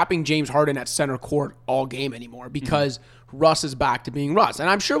aren't trapping James Harden at center court all game anymore because Russ is back to being Russ. And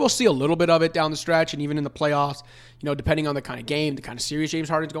I'm sure we'll see a little bit of it down the stretch and even in the playoffs, depending on the kind of game, the kind of series James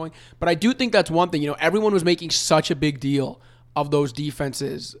Harden's going. But I do think that's one thing. Everyone was making such a big deal of those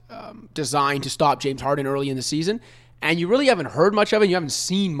defenses designed to stop James Harden early in the season. And you really haven't heard much of it. You haven't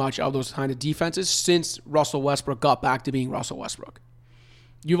seen much of those kind of defenses since Russell Westbrook got back to being Russell Westbrook.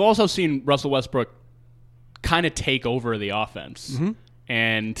 You've also seen Russell Westbrook kind of take over the offense. Mm-hmm.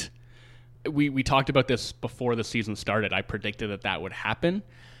 And we talked about this before the season started. I predicted that would happen.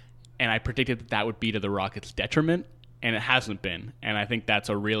 And I predicted that would be to the Rockets' detriment. And it hasn't been. And I think that's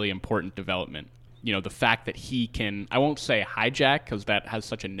a really important development. The fact that he can, I won't say hijack because that has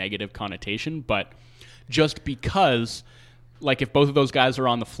such a negative connotation, but just because, like, if both of those guys are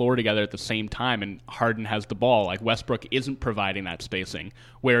on the floor together at the same time and Harden has the ball, like, Westbrook isn't providing that spacing.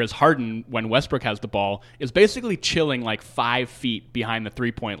 Whereas Harden, when Westbrook has the ball, is basically chilling like 5 feet behind the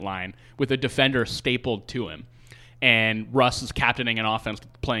three-point line with a defender stapled to him. And Russ is captaining an offense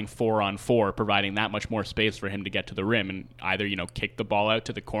playing 4-on-4, providing that much more space for him to get to the rim and either, kick the ball out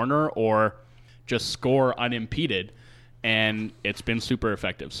to the corner or just score unimpeded. And it's been super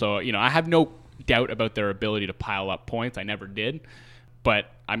effective. So, I have no doubt about their ability to pile up points. I never did. But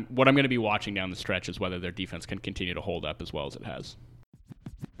what I'm going to be watching down the stretch is whether their defense can continue to hold up as well as it has.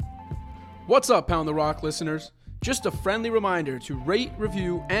 What's up, Pound the Rock listeners? Just a friendly reminder to rate,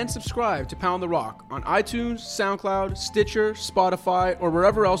 review, and subscribe to Pound the Rock on iTunes, SoundCloud, Stitcher, Spotify, or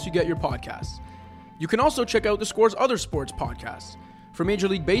wherever else you get your podcasts. You can also check out The Score's other sports podcasts. For Major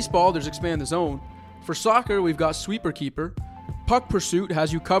League Baseball, there's Expand the Zone. For soccer, we've got Sweeper Keeper. Puck Pursuit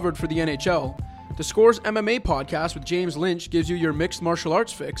has you covered for the NHL. The Score's MMA podcast with James Lynch gives you your mixed martial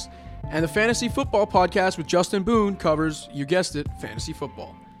arts fix. And the Fantasy Football podcast with Justin Boone covers, you guessed it, fantasy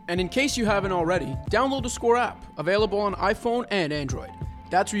football. And in case you haven't already, download the Score app, available on iPhone and Android.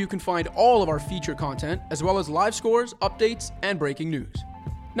 That's where you can find all of our feature content, as well as live scores, updates, and breaking news.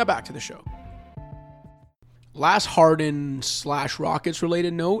 Now back to the show. Last Harden/Rockets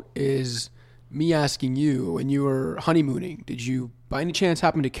related note is me asking you, when you were honeymooning, did you by any chance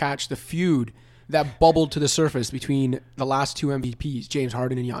happen to catch the feud that bubbled to the surface between the last two MVPs, James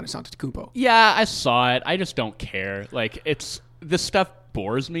Harden and Giannis Antetokounmpo? Yeah, I saw it. I just don't care. Like, this stuff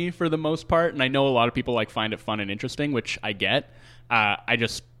bores me for the most part, and I know a lot of people find it fun and interesting, which I get. I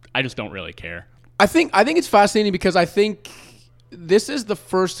just don't really care. I think it's fascinating because I think this is the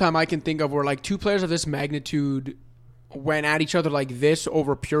first time I can think of where two players of this magnitude went at each other like this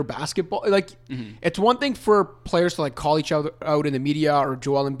over pure basketball. It's one thing for players to call each other out in the media, or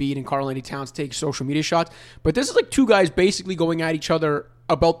Joel Embiid and Karl-Anthony Towns take social media shots, but this is two guys basically going at each other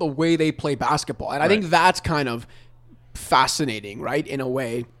about the way they play basketball, and I think that's kind of fascinating, right? In a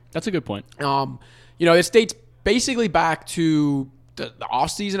way, that's a good point. It dates basically back to the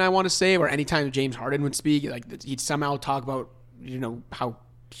off season, I want to say, where anytime James Harden would speak, he'd somehow talk about how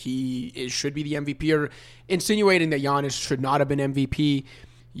he should be the MVP, or insinuating that Giannis should not have been MVP.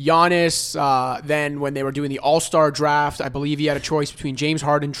 Giannis, then when they were doing the All-Star draft, I believe he had a choice between James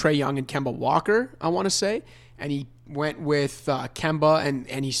Harden, Trae Young, and Kemba Walker, I want to say. And he went with Kemba,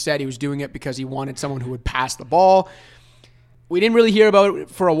 and he said he was doing it because he wanted someone who would pass the ball. We didn't really hear about it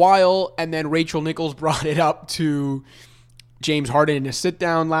for a while, and then Rachel Nichols brought it up to James Harden in a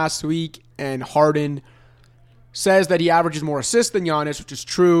sit-down last week, and Harden says that he averages more assists than Giannis, which is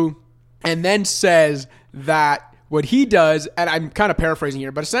true, and then says that what he does, and I'm kind of paraphrasing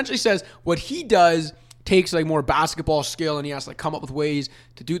here, but essentially says what he does takes more basketball skill, and he has to come up with ways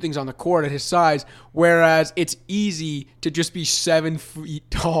to do things on the court at his size, whereas it's easy to just be 7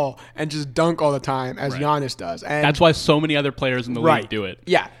 feet tall and just dunk all the time, as Giannis does. And that's why so many other players in the league do it.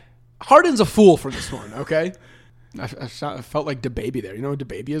 Yeah. Harden's a fool for this one, okay? I felt like DaBaby there. You know what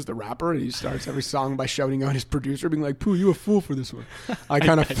DaBaby is, the rapper? He starts every song by shouting out his producer, being like, "Pooh, you a fool for this one." I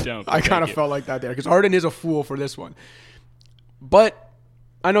kind of felt like that there, because Harden is a fool for this one. But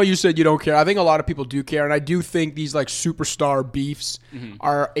I know you said you don't care. I think a lot of people do care, and I do think these superstar beefs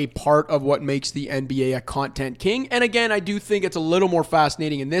are a part of what makes the NBA a content king. And again, I do think it's a little more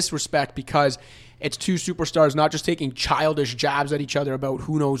fascinating in this respect because it's two superstars not just taking childish jabs at each other about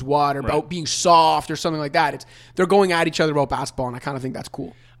who knows what, or about being soft or something like that. They're going at each other about basketball, and I kind of think that's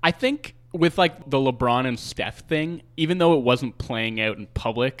cool. I think with the LeBron and Steph thing, even though it wasn't playing out in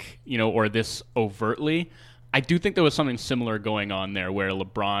public, or this overtly, I do think there was something similar going on there, where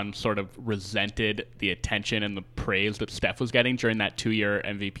LeBron sort of resented the attention and the praise that Steph was getting during that 2-year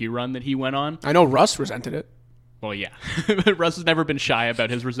MVP run that he went on. I know Russ resented it. Well, yeah. Russ has never been shy about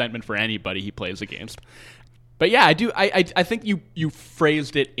his resentment for anybody he plays against. But yeah, I do. I think you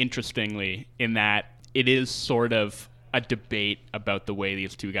phrased it interestingly in that it is sort of a debate about the way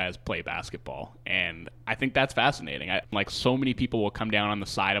these two guys play basketball. And I think that's fascinating. So many people will come down on the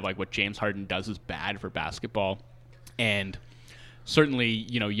side of what James Harden does is bad for basketball. And certainly,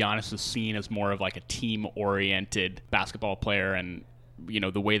 Giannis is seen as more of a team-oriented basketball player, and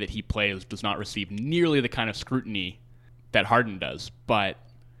the way that he plays does not receive nearly the kind of scrutiny that Harden does. But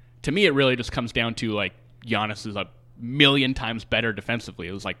to me, it really just comes down to Giannis is a million times better defensively.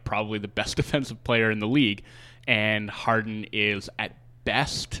 It was probably the best defensive player in the league. And Harden is at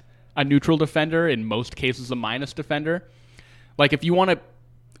best a neutral defender, in most cases a minus defender. If you want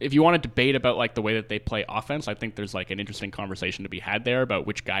to debate about the way that they play offense, I think there's an interesting conversation to be had there about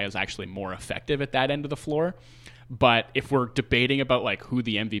which guy is actually more effective at that end of the floor. But if we're debating about who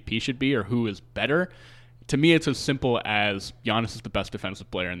the MVP should be or who is better, to me it's as simple as Giannis is the best defensive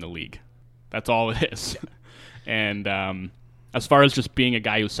player in the league. That's all it is. And as far as just being a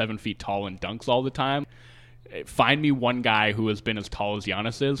guy who's 7 feet tall and dunks all the time, find me one guy who has been as tall as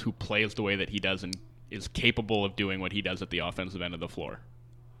Giannis is, who plays the way that he does and is capable of doing what he does at the offensive end of the floor.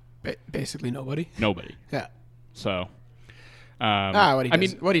 Basically nobody. Nobody. Yeah. So...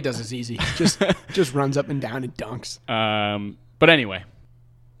 what he does is easy. Just runs up and down and dunks. But anyway,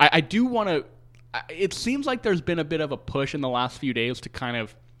 I do want to it seems like there's been a bit of a push in the last few days to kind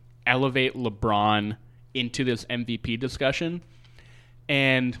of elevate LeBron into this MVP discussion.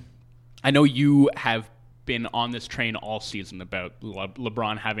 And I know you have been on this train all season about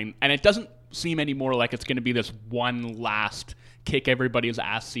LeBron having, and it doesn't seem anymore like it's going to be this one last kick everybody's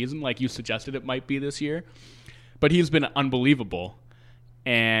ass season like you suggested it might be this year. But he's been unbelievable.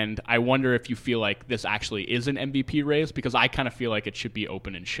 And I wonder if you feel like this actually is an MVP race, because I kind of feel like it should be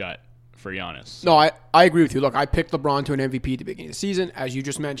open and shut for Giannis. No, I agree with you. Look, I picked LeBron to an MVP at the beginning of the season. As you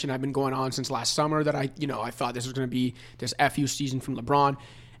just mentioned, I've been going on since last summer that I thought this was going to be this FU season from LeBron.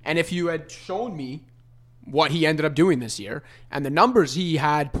 And if you had shown me what he ended up doing this year and the numbers he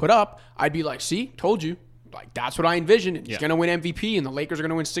had put up, I'd be like, see, told you. Like, that's what I envisioned. And he's going to win MVP and the Lakers are going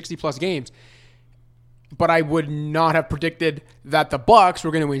to win 60-plus games. But I would not have predicted that the Bucks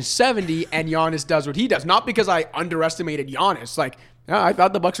were going to win 70 and Giannis does what he does. Not because I underestimated Giannis. Like, I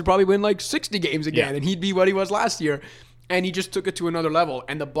thought the Bucks would probably win like 60 games again and he'd be what he was last year. And he just took it to another level,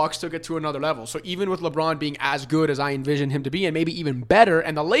 and the Bucks took it to another level. So even with LeBron being as good as I envisioned him to be, and maybe even better,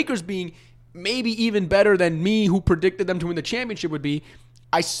 and the Lakers being maybe even better than me who predicted them to win the championship would be,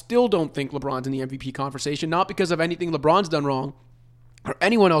 I still don't think LeBron's in the MVP conversation, not because of anything LeBron's done wrong or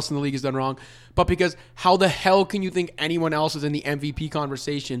anyone else in the league has done wrong, but because how the hell can you think anyone else is in the MVP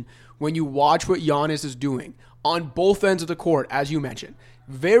conversation when you watch what Giannis is doing on both ends of the court, as you mentioned?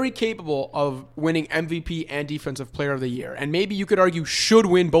 Very capable of winning MVP and Defensive Player of the Year. And maybe you could argue should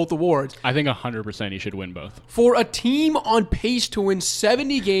win both awards. I think 100% he should win both. For a team on pace to win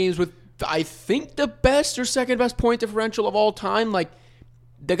 70 games with, I think, the best or second best point differential of all time, like,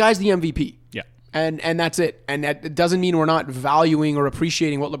 the guy's the MVP. Yeah. And that's it. And that doesn't mean we're not valuing or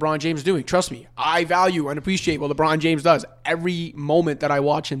appreciating what LeBron James is doing. Trust me, I value and appreciate what LeBron James does every moment that I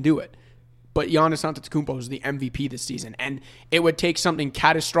watch him do it. But Giannis Antetokounmpo is the MVP this season, and it would take something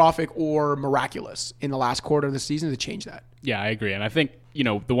catastrophic or miraculous in the last quarter of the season to change that. Yeah, I agree. And I think,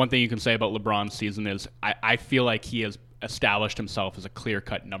 the one thing you can say about LeBron's season is I feel like he has established himself as a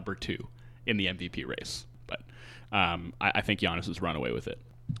clear-cut number 2 in the MVP race. But I think Giannis has run away with it.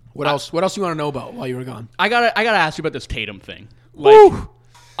 What else? What else do you want to know about while you were gone? I gotta ask you about this Tatum thing. Like,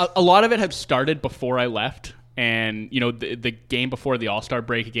 a lot of it had started before I left. And, the game before the All-Star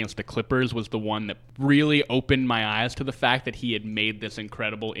break against the Clippers was the one that really opened my eyes to the fact that he had made this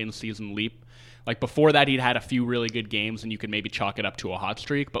incredible in-season leap. Like, before that, he'd had a few really good games, and you could maybe chalk it up to a hot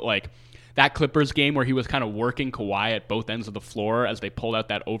streak. But, like, that Clippers game where he was kind of working Kawhi at both ends of the floor as they pulled out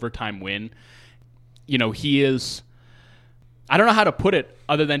that overtime win, he is... I don't know how to put it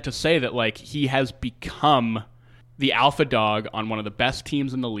other than to say that, like, he has become the alpha dog on one of the best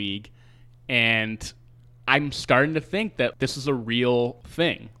teams in the league, and I'm starting to think that this is a real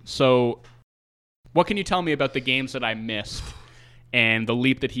thing. So what can you tell me about the games that I missed and the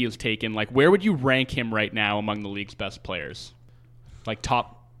leap that he has taken? Like, where would you rank him right now among the league's best players? Like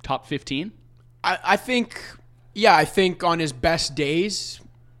top 15? I think on his best days,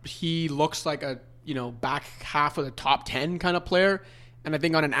 he looks like a, back half of the top 10 kind of player. And I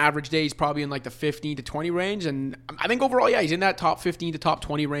think on an average day, he's probably in like the 15 to 20 range. And I think overall, he's in that top 15 to top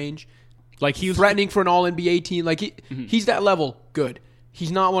 20 range. Like, he's threatening for an all-NBA team. Like, he's that level good.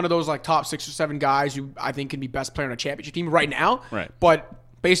 He's not one of those, like, top 6 or 7 guys who I think can be best player on a championship team right now. Right. But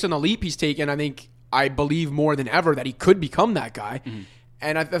based on the leap he's taken, I believe more than ever that he could become that guy. Mm-hmm.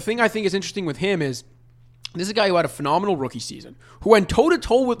 And the thing I think is interesting with him is this is a guy who had a phenomenal rookie season, who went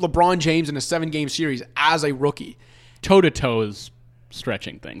toe-to-toe with LeBron James in a 7-game series as a rookie. Toe-to-toe is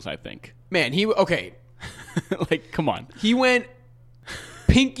stretching things, I think. Man, like, come on. He went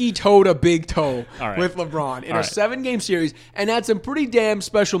pinky toe to big toe with LeBron in a 7-game series, and had some pretty damn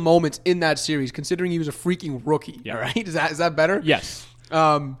special moments in that series, considering he was a freaking rookie. Yeah. All right, is that better? Yes.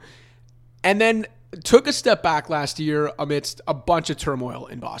 And then took a step back last year amidst a bunch of turmoil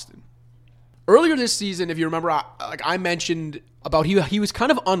in Boston. Earlier this season, if you remember, I mentioned about he was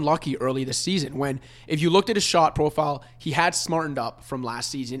kind of unlucky early this season when, if you looked at his shot profile, he had smartened up from last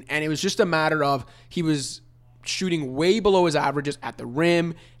season, and it was just a matter of he was shooting way below his averages at the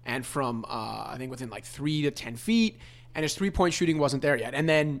rim and from, I think, within like 3 to 10 feet, and his three-point shooting wasn't there yet. And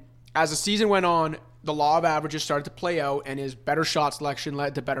then as the season went on, the law of averages started to play out, and his better shot selection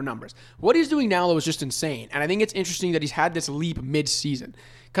led to better numbers. What he's doing now, though, is just insane. And I think it's interesting that he's had this leap mid-season,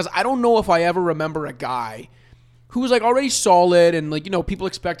 because I don't know if I ever remember a guy who was like already solid and people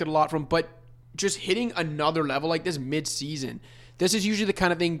expected a lot from, but just hitting another level like this mid-season. This is usually the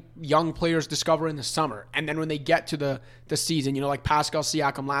kind of thing young players discover in the summer. And then when they get to the season, like Pascal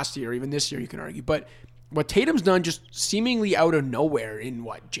Siakam last year, even this year, you can argue. But what Tatum's done just seemingly out of nowhere in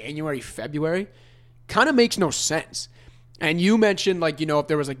January, February, kind of makes no sense. And you mentioned if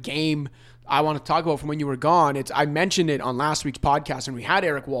there was a game I want to talk about from when you were gone. I mentioned it on last week's podcast, and we had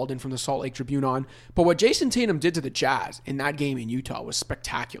Eric Walden from the Salt Lake Tribune on. But what Jason Tatum did to the Jazz in that game in Utah was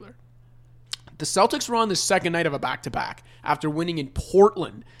spectacular. The Celtics were on the second night of a back-to-back after winning in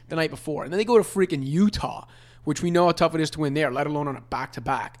Portland the night before. And then they go to freaking Utah, which we know how tough it is to win there, let alone on a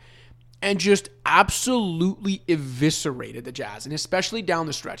back-to-back. And just absolutely eviscerated the Jazz, and especially down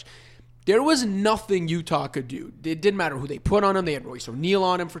the stretch. There was nothing Utah could do. It didn't matter who they put on him. They had Royce O'Neal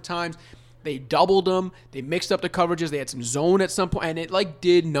on him for times. They doubled him. They mixed up the coverages. They had some zone at some point, and it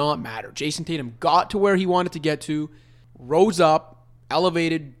did not matter. Jason Tatum got to where he wanted to get to, rose up,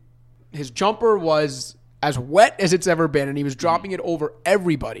 elevated. His jumper was as wet as it's ever been, and he was dropping it over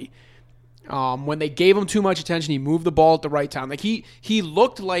everybody. When they gave him too much attention, he moved the ball at the right time. He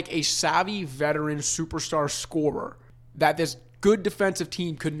looked like a savvy veteran superstar scorer that this good defensive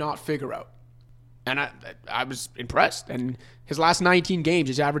team could not figure out. And I was impressed. And his last 19 games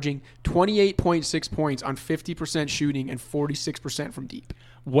is averaging 28.6 points on 50% shooting and 46% from deep.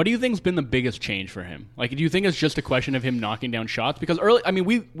 What do you think has been the biggest change for him? Do you think it's just a question of him knocking down shots? Because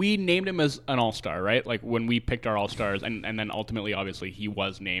we named him as an all-star, right? When we picked our all-stars, and then ultimately, obviously, he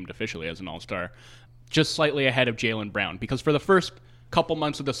was named officially as an all-star, just slightly ahead of Jaylen Brown. Because for the first couple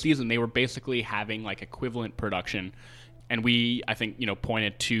months of the season, they were basically having equivalent production. And we, I think,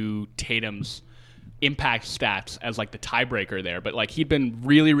 pointed to Tatum's impact stats as the tiebreaker there. But he'd been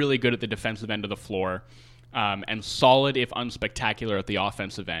really, really good at the defensive end of the floor. And solid, if unspectacular, at the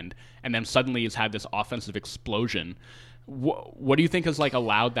offensive end. And then suddenly he's had this offensive explosion. What do you think has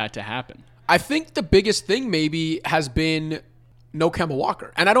allowed that to happen? I think the biggest thing maybe has been no Kemba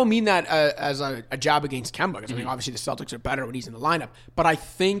Walker. And I don't mean that as a jab against Kemba, because obviously the Celtics are better when he's in the lineup. But I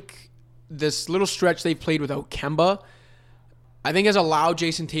think this little stretch they've played without Kemba, I think has allowed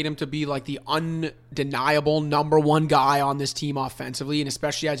Jason Tatum to be the undeniable number one guy on this team offensively, and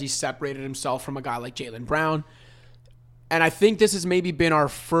especially as he separated himself from a guy like Jaylen Brown. And I think this has maybe been our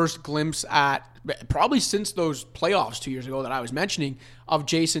first glimpse at, probably since those playoffs 2 years ago that I was mentioning, of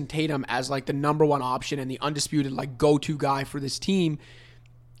Jason Tatum as the number one option and the undisputed go-to guy for this team.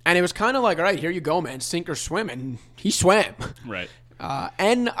 And it was kind of all right, here you go, man, sink or swim. And he swam. Right.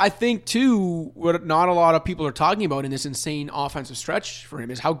 And I think, too, what not a lot of people are talking about in this insane offensive stretch for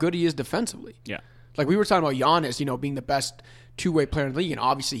him is how good he is defensively. Yeah. We were talking about Giannis, being the best two-way player in the league, and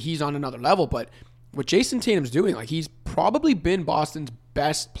obviously he's on another level. But what Jason Tatum's doing, he's probably been Boston's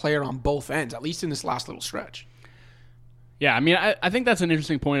best player on both ends, at least in this last little stretch. Yeah, I think that's an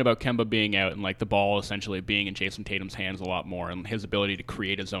interesting point about Kemba being out and the ball essentially being in Jason Tatum's hands a lot more, and his ability to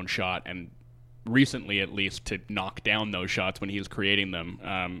create his own shot and recently at least to knock down those shots when he was creating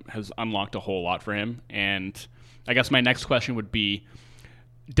them has unlocked a whole lot for him. And I guess my next question would be,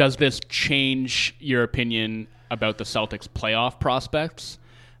 does this change your opinion about the Celtics playoff prospects?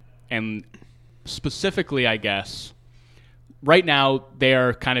 And specifically, I guess, right now they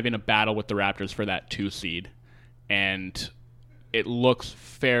are kind of in a battle with the Raptors for that 2 seed. And it looks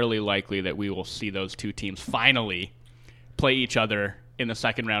fairly likely that we will see those two teams finally play each other in the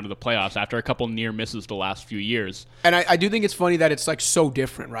second round of the playoffs after a couple near misses the last few years. And I do think it's funny that it's so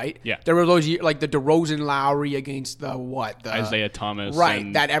different, right? Yeah. There were those years, the DeRozan Lowry against the Isaiah Thomas.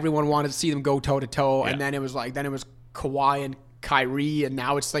 Right. That everyone wanted to see them go toe to toe. Yeah. And then it was Kawhi and Kyrie. And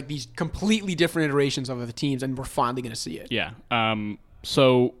now it's these completely different iterations of the teams. And we're finally going to see it. Yeah.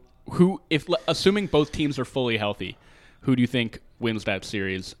 So assuming both teams are fully healthy, who do you think wins that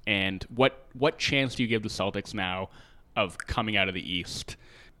series? And what chance do you give the Celtics now of coming out of the East?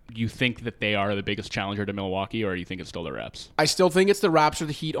 Do you think that they are the biggest challenger to Milwaukee, or do you think it's still the Raps? I still think it's the Raps or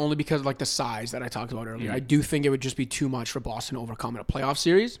the Heat, only because of the size that I talked about earlier. Mm-hmm. I do think it would just be too much for Boston to overcome in a playoff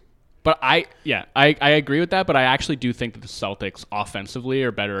series. But I agree with that, but I actually do think that the Celtics offensively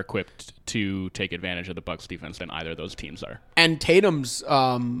are better equipped to take advantage of the Bucks defense than either of those teams are. And Tatum's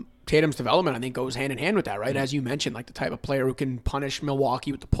development, I think, goes hand in hand with that, right? Mm-hmm. As you mentioned, the type of player who can punish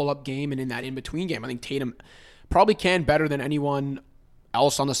Milwaukee with the pull-up game and in that in-between game. I think Tatum probably can better than anyone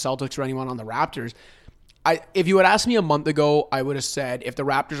else on the Celtics or anyone on the Raptors. If you had asked me a month ago, I would have said if the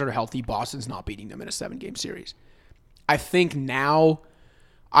Raptors are healthy, Boston's not beating them in a 7-game series. I think now,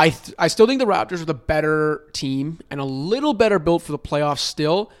 I still think the Raptors are the better team and a little better built for the playoffs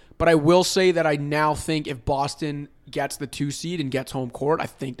still, but I will say that I now think if Boston gets the 2 seed and gets home court, I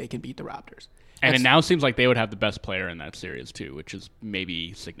think they can beat the Raptors. And it now seems like they would have the best player in that series too, which is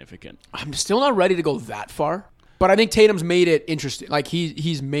maybe significant. I'm still not ready to go that far. But I think Tatum's made it interesting.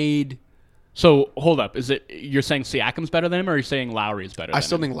 He's made. So hold up, you're saying Siakam's better than him, or are you saying Lowry's better? I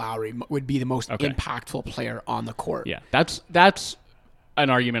still think Lowry would be the most impactful player on the court. Yeah, that's an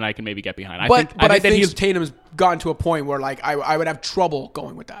argument I can maybe get behind. I think Tatum's gotten to a point where like I would have trouble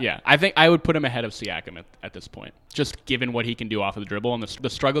going with that. Yeah, I think I would put him ahead of Siakam at this point, just given what he can do off of the dribble and the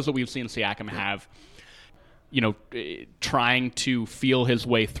struggles that we've seen Siakam have, trying to feel his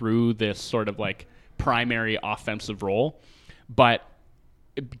way through this sort of like primary offensive role. But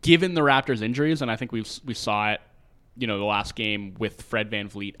given the Raptors' injuries, and I think we saw it, the last game with Fred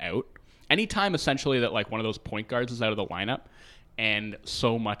VanVleet out, anytime essentially that like one of those point guards is out of the lineup and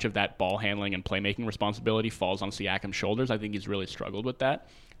so much of that ball handling and playmaking responsibility falls on Siakam's shoulders, I think he's really struggled with that.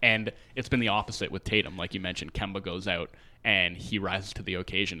 And it's been the opposite with Tatum. Like you mentioned, Kemba goes out and he rises to the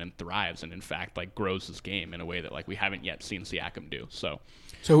occasion and thrives and in fact like grows his game in a way that like we haven't yet seen Siakam do. So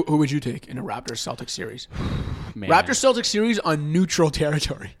who would you take in a Raptors-Celtics series? Raptors-Celtics series on neutral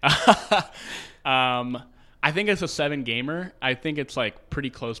territory. I think it's a 7-gamer. I think it's like pretty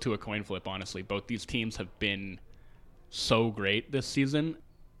close to a coin flip, honestly. Both these teams have been so great this season,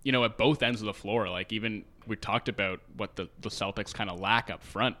 at both ends of the floor. Like even we talked about what the Celtics kind of lack up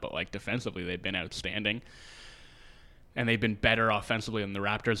front, but like defensively they've been outstanding. And they've been better offensively than the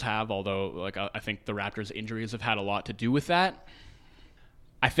Raptors have, although like I think the Raptors' injuries have had a lot to do with that.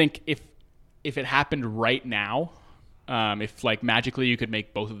 I think if it happened right now, if like magically you could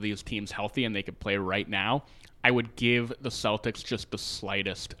make both of these teams healthy and they could play right now, I would give the Celtics just the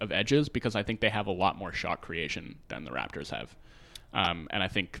slightest of edges because I think they have a lot more shot creation than the Raptors have. And I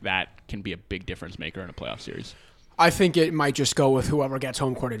think that can be a big difference maker in a playoff series. I think it might just go with whoever gets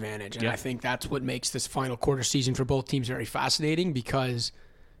home court advantage. And I think that's what makes this final quarter season for both teams very fascinating because,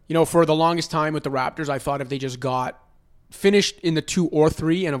 for the longest time with the Raptors, I thought if they just got finished in the 2 or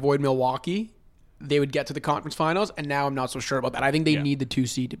 3 and avoid Milwaukee, they would get to the conference finals. And now I'm not so sure about that. I think they need the 2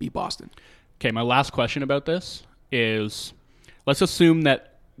 seed to beat Boston. Okay, my last question about this is, let's assume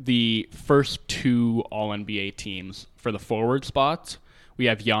that the first 2 All-NBA teams for the forward spots, we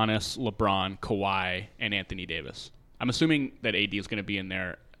have Giannis, LeBron, Kawhi, and Anthony Davis. I'm assuming that AD is going to be in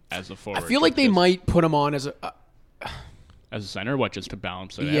there as a forward. I feel like they might put him on as a center, just to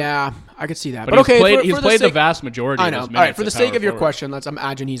balance it out? Yeah, I could see that. But okay, he's played the vast majority of his minutes. All right, for the sake of your question, let's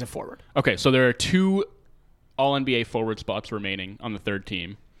imagine he's a forward. Okay, so there are 2 All-NBA forward spots remaining on the third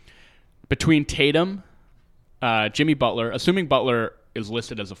team. Between Tatum, Jimmy Butler, assuming Butler is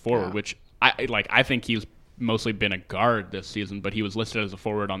listed as a forward, which I think he's mostly been a guard this season, but he was listed as a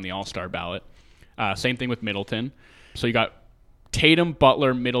forward on the All-Star ballot. Same thing with Middleton. So you got Tatum,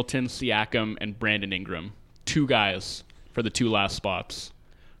 Butler, Middleton, Siakam, and Brandon Ingram. 2 guys for the 2 last spots.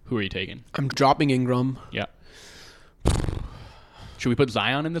 Who are you taking? I'm dropping Ingram. Yeah. Should we put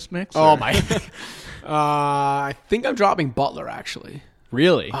Zion in this mix? Oh, my. I think I'm dropping Butler, actually.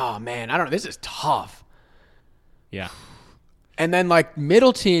 Really? Oh, man. I don't know. This is tough. Yeah. And then, like,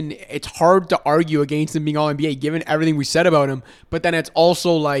 Middleton, it's hard to argue against him being All-NBA, given everything we said about him. But then it's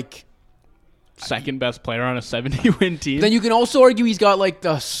also, like... second best player on a 70-win team. Then you can also argue he's got, like,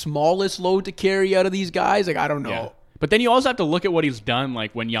 the smallest load to carry out of these guys. Like, I don't know. Yeah. But then you also have to look at what he's done,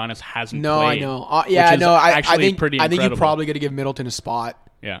 like, when Giannis hasn't played. I know. I think you're probably going to give Middleton a spot.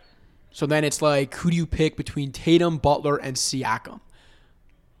 Yeah. So then it's like, who do you pick between Tatum, Butler, and Siakam?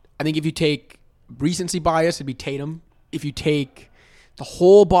 I think if you take recency bias, it'd be Tatum. If you take the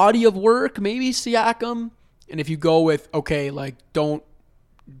whole body of work, maybe Siakam. And if you go with, okay, like, don't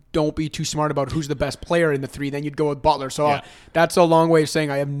be too smart about who's the best player in the 3, then you'd go with Butler. So that's a long way of saying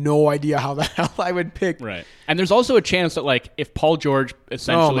I have no idea how the hell I would pick. Right. And there's also a chance that, like, if Paul George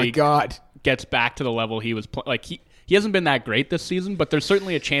essentially gets back to the level he was like, he hasn't been that great this season, but there's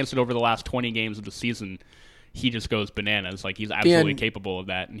certainly a chance that over the last 20 games of the season, he just goes bananas. Like, he's absolutely capable of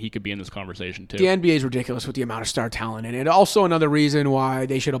that, and he could be in this conversation too. The NBA is ridiculous with the amount of star talent in it. Also another reason why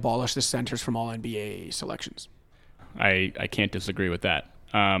they should abolish the centers from all NBA selections. I can't disagree with that.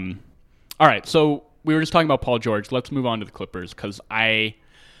 All right, so we were just talking about Paul George. Let's move on to the Clippers, because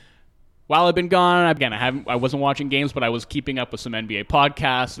while I've been gone, I wasn't watching games, but I was keeping up with some NBA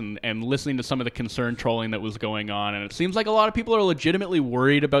podcasts and listening to some of the concern trolling that was going on, and it seems like a lot of people are legitimately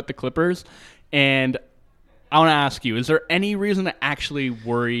worried about the Clippers, and I want to ask you, is there any reason to actually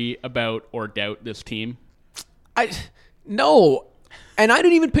worry about or doubt this team? No. And I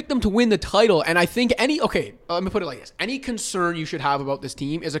didn't even pick them to win the title. And I think let me put it like this. Any concern you should have about this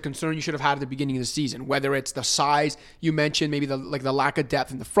team is a concern you should have had at the beginning of the season, whether it's the size you mentioned, maybe the lack of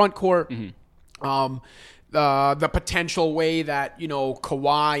depth in the front court, the potential way that,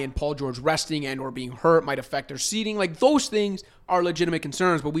 Kawhi and Paul George resting and or being hurt might affect their seeding. Like, those things are legitimate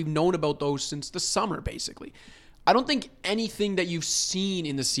concerns, but we've known about those since the summer, basically. I don't think anything that you've seen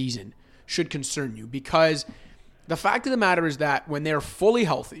in the season should concern you, because the fact of the matter is that when they're fully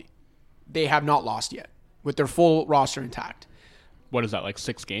healthy, they have not lost yet with their full roster intact. what is that, like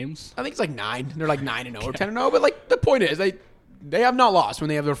 6 games? I think it's like 9. They're like 9-0 or 10-0. But like the point is, they have not lost when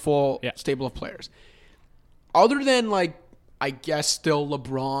they have their full stable of players. Other than like, I guess still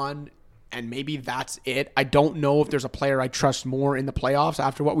LeBron, and maybe that's it. I don't know if there's a player I trust more in the playoffs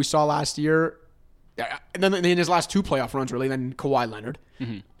after what we saw last year, and then in his last 2 playoff runs, really, than Kawhi Leonard.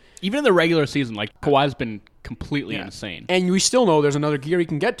 Mm-hmm. Even in the regular season, like Kawhi's been completely insane. And we still know there's another gear he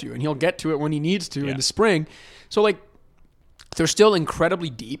can get to, and he'll get to it when he needs to in the spring. So like, they're still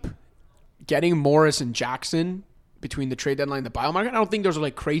incredibly deep. Getting Morris and Jackson between the trade deadline and the buyout market, I don't think those are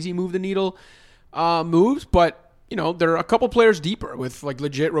like crazy move the needle moves, but they're a couple players deeper with like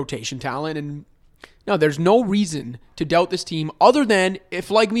legit rotation talent, and no, there's no reason to doubt this team other than if,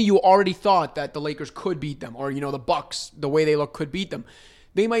 like me, you already thought that the Lakers could beat them, or the Bucks, the way they look, could beat them.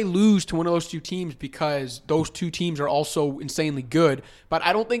 They might lose to one of those 2 teams because those 2 teams are also insanely good. But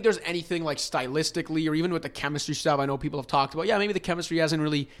I don't think there's anything like stylistically or even with the chemistry stuff I know people have talked about. Yeah, maybe the chemistry hasn't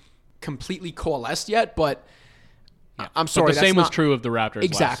really completely coalesced yet, but I'm sorry. But the same was true of the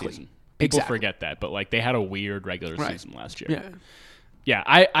Raptors last season. People Exactly. forget that, but like they had a weird regular season last year. Yeah.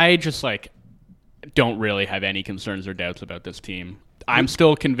 Yeah, I just like don't really have any concerns or doubts about this team. I'm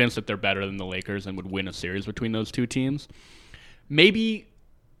still convinced that they're better than the Lakers and would win a series between those 2 teams. Maybe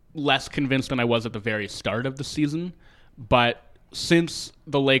less convinced than I was at the very start of the season, but since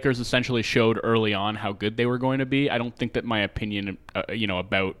the Lakers essentially showed early on how good they were going to be, I don't think that my opinion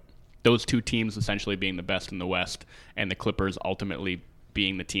about those 2 teams essentially being the best in the West and the Clippers ultimately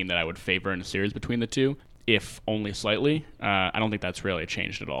being the team that I would favor in a series between the 2, if only slightly, I don't think that's really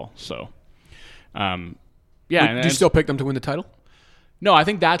changed at all. So do you still pick them to win the title? No, I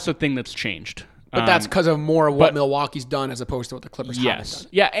think that's the thing that's changed. But that's because of more of what Milwaukee's done as opposed to what the Clippers haven't done.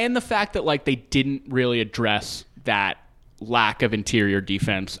 Yeah, and the fact that like they didn't really address that lack of interior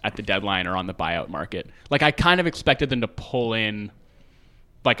defense at the deadline or on the buyout market. Like I kind of expected them to pull in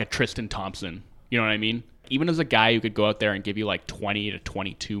like a Tristan Thompson. You know what I mean? Even as a guy who could go out there and give you like 20 to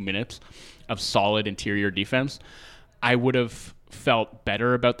 22 minutes of solid interior defense, I would have felt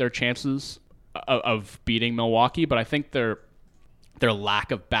better about their chances of beating Milwaukee. But I think their lack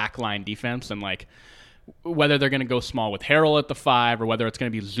of backline defense and like whether they're going to go small with Harrell at the 5 or whether it's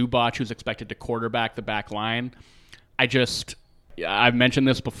going to be Zubac who's expected to quarterback the back line. I've mentioned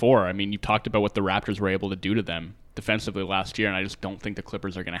this before. I mean, you talked about what the Raptors were able to do to them defensively last year, and I just don't think the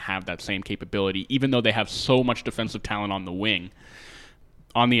Clippers are going to have that same capability, even though they have so much defensive talent on the wing.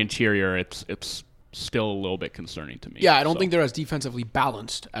 On the interior, it's still a little bit concerning to me. Yeah, I don't think they're as defensively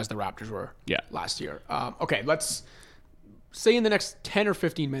balanced as the Raptors were last year. Okay, let's say in the next 10 or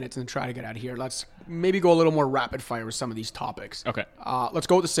 15 minutes and try to get out of here. Let's maybe go a little more rapid fire with some of these topics. Okay. Let's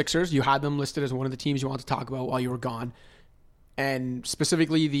go with the Sixers. You had them listed as one of the teams you wanted to talk about while you were gone. And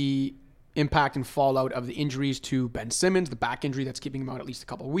specifically the impact and fallout of the injuries to Ben Simmons, the back injury that's keeping him out at least a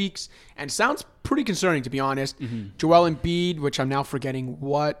couple of weeks. And sounds pretty concerning, to be honest. Mm-hmm. Joel Embiid, which I'm now forgetting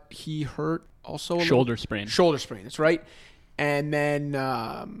what he hurt. Also shoulder sprain. Shoulder sprain, that's right. And then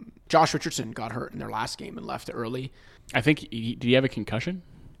Josh Richardson got hurt in their last game and left early. I think, did he have a concussion?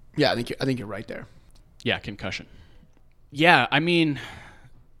 Yeah, I think you're right there. Yeah, concussion. Yeah, I mean,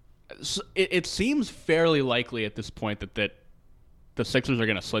 it seems fairly likely at this point that the Sixers are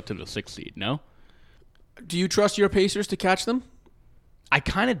going to slip to the 6th seed, no? Do you trust your Pacers to catch them? I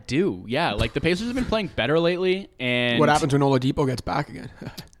kind of do, yeah. Like, the Pacers have been playing better lately, and... What happens when Oladipo gets back again?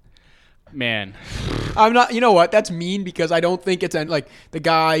 Man. I'm not... You know what? That's mean because I don't think it's... Like, the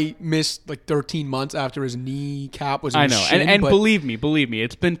guy missed, 13 months after his kneecap was in his shin. And believe me,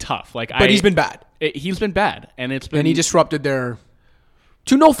 it's been tough. But he's been bad. He's been bad, and it's been... And he disrupted their...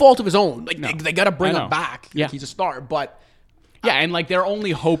 To no fault of his own. They got to bring him back. Yeah. He's a star, but... Yeah, and their only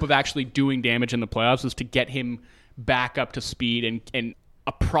hope of actually doing damage in the playoffs is to get him back up to speed and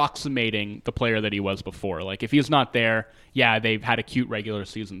approximating the player that he was before. Like, if he's not there, yeah, they've had a cute regular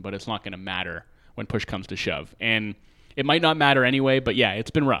season, but it's not going to matter when push comes to shove. And it might not matter anyway, but yeah,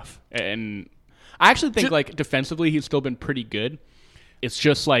 it's been rough. And I actually think, defensively, he's still been pretty good. It's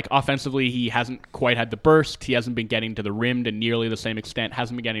just, offensively, he hasn't quite had the burst. He hasn't been getting to the rim to nearly the same extent,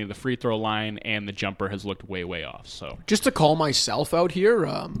 hasn't been getting to the free throw line, and the jumper has looked way, way off. So, just to call myself out here,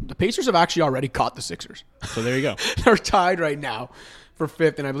 the Pacers have actually already caught the Sixers. So there you go. They're tied right now for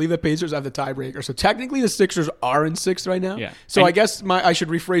 5th, and I believe the Pacers have the tiebreaker. So technically the Sixers are in 6th right now. Yeah. So I guess I should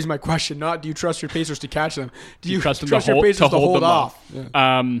rephrase my question, not do you trust your Pacers to catch them? Do you trust your Pacers to hold off?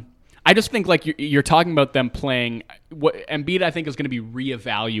 Yeah. I just think you're talking about them playing. What Embiid I think is going to be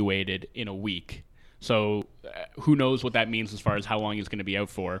reevaluated in a week. So who knows what that means as far as how long he's going to be out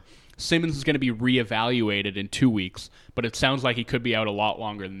for. Simmons is going to be reevaluated in 2 weeks, but it sounds like he could be out a lot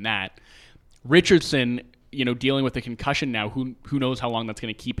longer than that. Richardson dealing with a concussion now. Who knows how long that's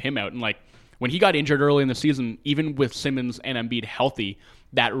going to keep him out? And like when he got injured early in the season, even with Simmons and Embiid healthy,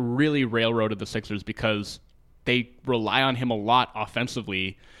 that really railroaded the Sixers because they rely on him a lot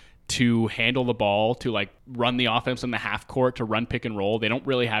offensively to handle the ball, to like run the offense in the half court, to run pick and roll. They don't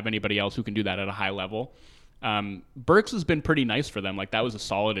really have anybody else who can do that at a high level. Burks has been pretty nice for them. Like that was a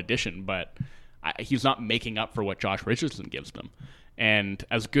solid addition, but he's not making up for what Josh Richardson gives them. And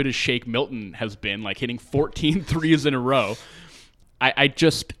as good as Shake Milton has been, like hitting 14 threes in a row, I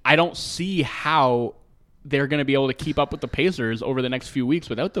don't see how they're going to be able to keep up with the Pacers over the next few weeks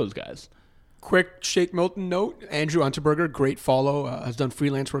without those guys. Quick Shake Milton note. Andrew Unterberger, great follow, has done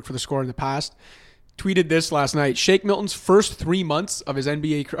freelance work for the Score in the past, tweeted this last night. Shake Milton's first 3 months of his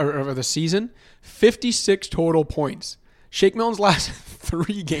NBA of the season, 56 total points. Shake Milton's last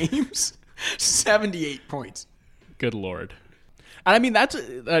 3 games, 78 points. Good Lord. And I mean, that's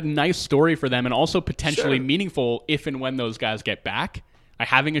a nice story for them and also potentially meaningful if and when those guys get back.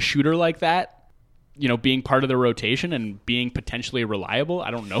 Having a shooter like that, being part of the rotation and being potentially reliable.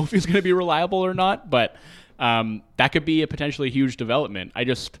 I don't know if he's going to be reliable or not, but that could be a potentially huge development.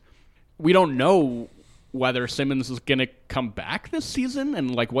 We don't know whether Simmons is going to come back this season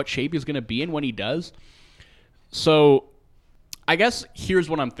and like what shape he's going to be in when he does. So I guess here's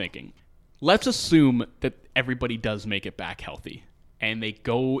what I'm thinking. Let's assume that everybody does make it back healthy and they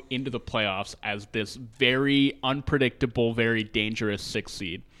go into the playoffs as this very unpredictable, very dangerous 6th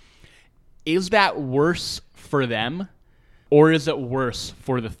seed. Is that worse for them, or is it worse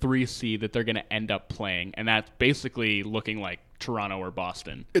for the 3 seed that they're going to end up playing? And that's basically looking like Toronto or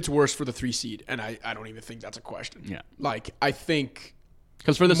Boston. It's worse for the 3 seed, and I don't even think that's a question. Yeah. Like, I think...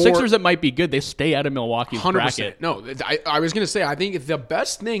 Because for the Sixers, it might be good. They stay out of Milwaukee's 100%. bracket. No, I was going to say, I think the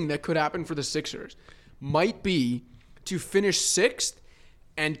best thing that could happen for the Sixers might be to finish 6th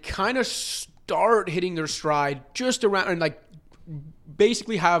and kind of start hitting their stride just around, and like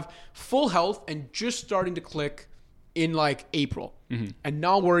basically have full health and just starting to click in like April, and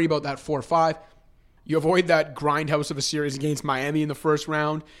not worry about that 4 or 5. You avoid that grindhouse of a series against Miami in the first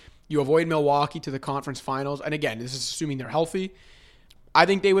round. You avoid Milwaukee to the conference finals. And again, this is assuming they're healthy. I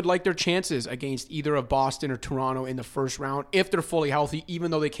think they would like their chances against either of Boston or Toronto in the first round if they're fully healthy,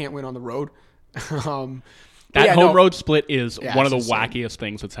 even though they can't win on the road. Home-road split is one of the wackiest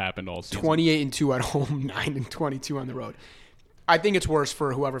things that's happened all season. 28-2 at home, 9-22 on the road. I think it's worse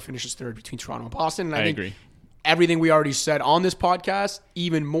for whoever finishes third between Toronto and Boston. And I think agree. Everything we already said on this podcast,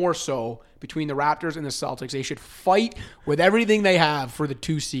 even more so between the Raptors and the Celtics. They should fight with everything they have for the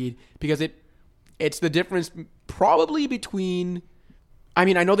 2 seed because it's the difference probably between... I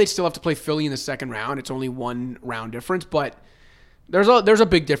mean, I know they still have to play Philly in the second round. It's only 1 round difference, but there's a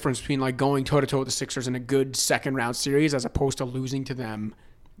big difference between like going toe-to-toe with the Sixers in a good second round series as opposed to losing to them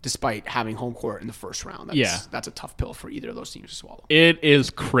despite having home court in the first round. That's a tough pill for either of those teams to swallow. It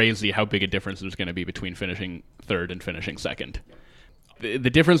is crazy how big a difference there's going to be between finishing third and finishing second. The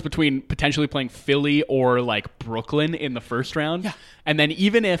difference between potentially playing Philly or like Brooklyn in the first round, and then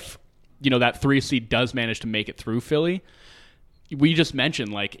even if that 3 seed does manage to make it through Philly, we just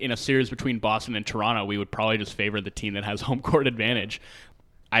mentioned like in a series between Boston and Toronto, we would probably just favor the team that has home court advantage.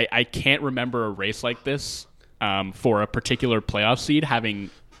 I can't remember a race like this for a particular playoff seed having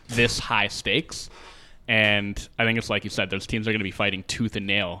this high stakes. And I think it's like you said, those teams are going to be fighting tooth and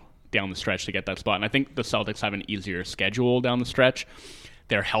nail down the stretch to get that spot. And I think the Celtics have an easier schedule down the stretch.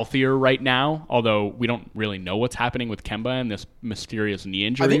 They're healthier right now, although we don't really know what's happening with Kemba and this mysterious knee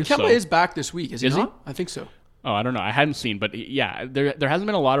injury. I think Kemba is back this week. Is he not? I think so. Oh, I don't know. I hadn't seen, but yeah, there hasn't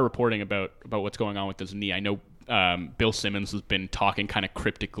been a lot of reporting about what's going on with his knee. I know Bill Simmons has been talking kind of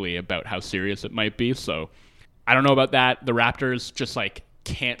cryptically about how serious it might be. So I don't know about that. The Raptors just like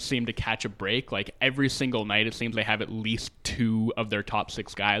can't seem to catch a break. Like every single night, it seems they have at least 2 of their top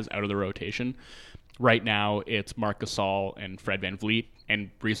 6 guys out of the rotation. Right now, it's Marc Gasol and Fred VanVleet, and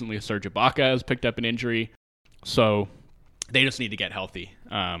recently Serge Ibaka has picked up an injury. So they just need to get healthy,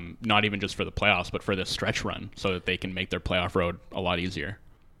 not even just for the playoffs, but for this stretch run so that they can make their playoff road a lot easier.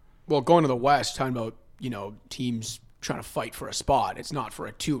 Well, going to the West, talking about, teams trying to fight for a spot. It's not for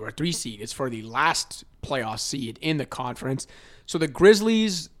a 2 or 3 seed. It's for the last playoff seed in the conference. So the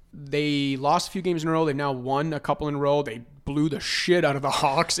Grizzlies, they lost a few games in a row. They've now won a couple in a row. They blew the shit out of the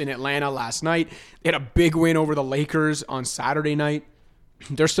Hawks in Atlanta last night. They had a big win over the Lakers on Saturday night.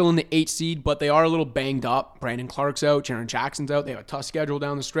 They're still in the 8 seed, but they are a little banged up. Brandon Clark's out. Jaren Jackson's out. They have a tough schedule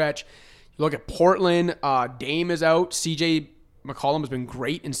down the stretch. You look at Portland. Dame is out. CJ McCollum has been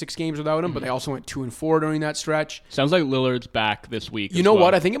great in 6 games without him, but they also went 2-4 during that stretch. Sounds like Lillard's back this week. You know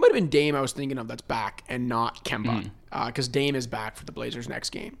what? I think it might have been Dame I was thinking of that's back and not Kemba, because Dame is back for the Blazers next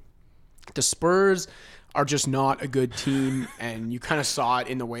game. The Spurs are just not a good team, and you kind of saw it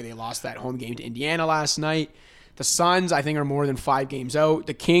in the way they lost that home game to Indiana last night. The Suns, I think, are more than 5 games out.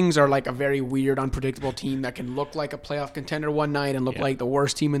 The Kings are like a very weird, unpredictable team that can look like a playoff contender one night and look like the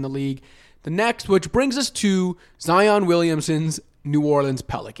worst team in the league the next, which brings us to Zion Williamson's New Orleans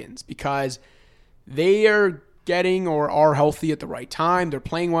Pelicans, because they are getting or are healthy at the right time. They're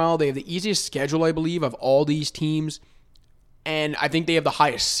playing well. They have the easiest schedule, I believe, of all these teams, and I think they have the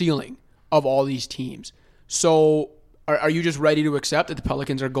highest ceiling of all these teams. So are you just ready to accept that the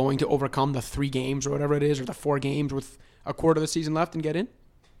Pelicans are going to overcome the 3 games or whatever it is, or the 4 games with a quarter of the season left and get in?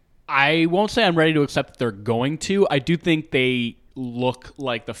 I won't say I'm ready to accept that they're going to. I do think they look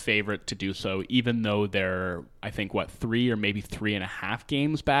like the favorite to do so, even though they're, I think, 3 or maybe 3.5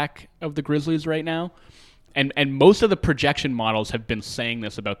 games back of the Grizzlies right now. And most of the projection models have been saying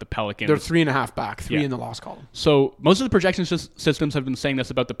this about the Pelicans. They're 3.5 back, 3 in the loss column. So most of the projection systems have been saying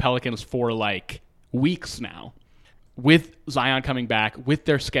this about the Pelicans for like weeks now. With Zion coming back, with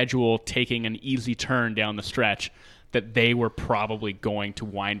their schedule taking an easy turn down the stretch, that they were probably going to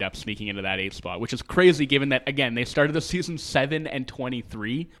wind up sneaking into that 8th spot, which is crazy given that, again, they started the season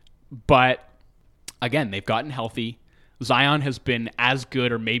 7-23, but again, they've gotten healthy. Zion has been as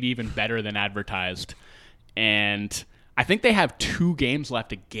good or maybe even better than advertised, and I think they have 2 games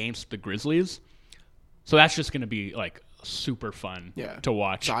left against the Grizzlies, so that's just going to be like super fun to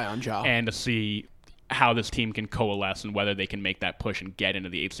watch Zion Ja. and to see how this team can coalesce and whether they can make that push and get into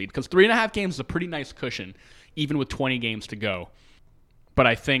the 8th seed, because 3.5 games is a pretty nice cushion, even with 20 games to go. But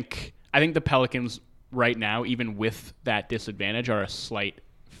I think the Pelicans right now, even with that disadvantage, are a slight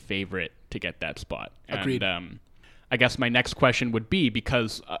favorite to get that spot. Agreed. And I guess my next question would be,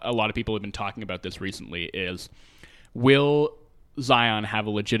 because a lot of people have been talking about this recently, is will Zion have a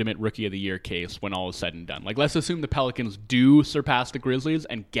legitimate Rookie of the Year case when all is said and done? Like, let's assume the Pelicans do surpass the Grizzlies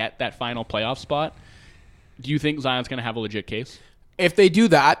and get that final playoff spot. Do you think Zion's going to have a legit case? If they do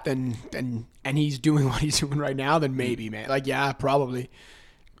that, then and he's doing what he's doing right now, then maybe, man. Like, yeah, probably.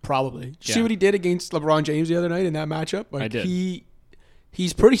 Did you see what he did against LeBron James the other night in that matchup? Like, I did.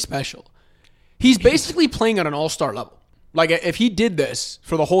 He's pretty special. He's basically playing at an all-star level. Like, if he did this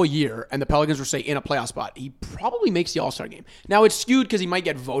for the whole year and the Pelicans were, say, in a playoff spot, he probably makes the all-star game. Now, it's skewed because he might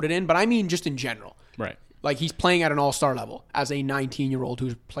get voted in, but I mean just in general. Right. Like, he's playing at an all-star level as a 19-year-old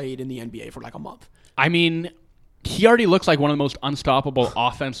who's played in the NBA for like a month. I mean, he already looks like one of the most unstoppable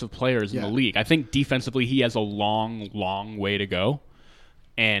offensive players in the league. I think defensively he has a long, long way to go,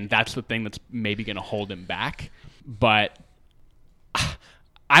 and that's the thing that's maybe going to hold him back. But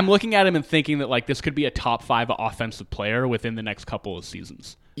I'm looking at him and thinking that like this could be a top 5 offensive player within the next couple of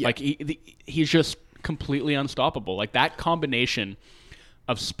seasons. Yeah. Like he's just completely unstoppable. Like that combination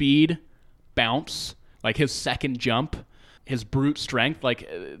of speed, bounce, like his second jump, his brute strength, like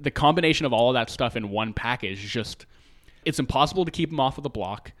the combination of all of that stuff in one package is just, it's impossible to keep him off of the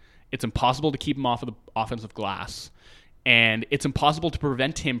block. It's impossible to keep him off of the offensive glass. And it's impossible to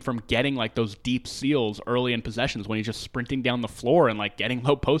prevent him from getting like those deep seals early in possessions when he's just sprinting down the floor and like getting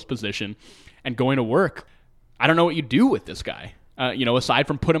low post position and going to work. I don't know what you do with this guy. Aside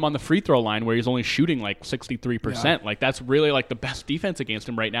from put him on the free throw line where he's only shooting like 63%. Yeah. Like that's really like the best defense against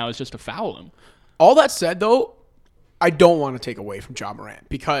him right now is just to foul him. All that said, though, I don't want to take away from Ja Morant,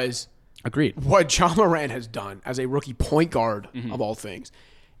 because agreed, what Ja Morant has done as a rookie point guard of all things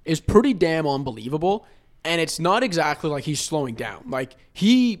is pretty damn unbelievable. And it's not exactly like he's slowing down. Like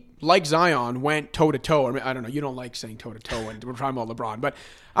he, like Zion, went toe-to-toe. I mean, I don't know. You don't like saying toe-to-toe when we're talking about LeBron. But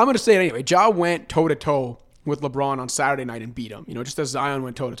I'm going to say it anyway. Ja went toe-to-toe with LeBron on Saturday night and beat him. Just as Zion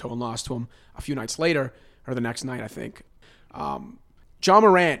went toe-to-toe and lost to him a few nights later, or the next night, I think. Ja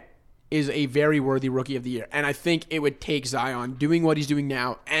Morant is a very worthy Rookie of the Year. And I think it would take Zion doing what he's doing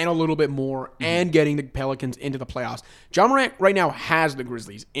now and a little bit more and getting the Pelicans into the playoffs. Ja Morant right now has the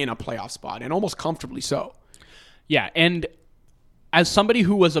Grizzlies in a playoff spot, and almost comfortably so. Yeah, and as somebody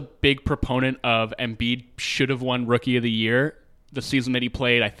who was a big proponent of Embiid should have won Rookie of the Year the season that he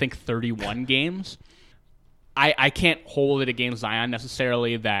played, I think, 31 games, I can't hold it against Zion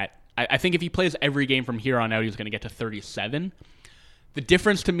necessarily that I think if he plays every game from here on out, he's going to get to 37. The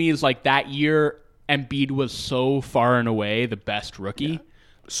difference to me is like that year, Embiid was so far and away the best rookie. Yeah.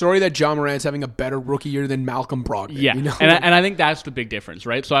 Sorry that Ja Morant's having a better rookie year than Malcolm Brogdon. Yeah, and I think that's the big difference,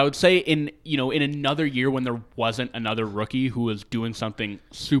 right? So I would say in another year when there wasn't another rookie who was doing something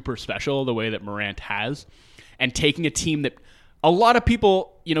super special the way that Morant has, and taking a team that a lot of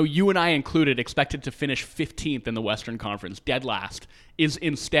people, you and I included, expected to finish 15th in the Western Conference, dead last, is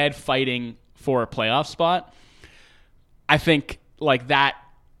instead fighting for a playoff spot. I think like that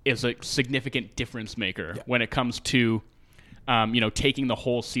is a significant difference maker when it comes to taking the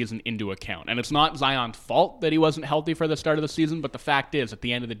whole season into account. And it's not Zion's fault that he wasn't healthy for the start of the season, but the fact is, at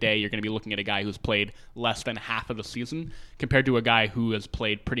the end of the day, you're going to be looking at a guy who's played less than half of the season compared to a guy who has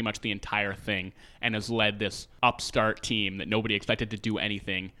played pretty much the entire thing and has led this upstart team that nobody expected to do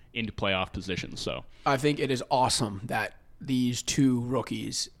anything into playoff positions. So I think it is awesome that these two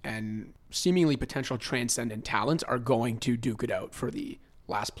rookies and seemingly potential transcendent talents are going to duke it out for the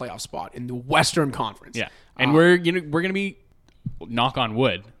last playoff spot in the Western Conference. Yeah, and we're going to be, knock on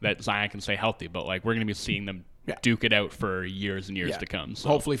wood, that Zion can stay healthy, but like we're going to be seeing them duke it out for years and years to come. So.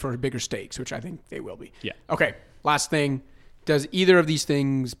 Hopefully for bigger stakes, which I think they will be. Yeah. Okay, last thing. Does either of these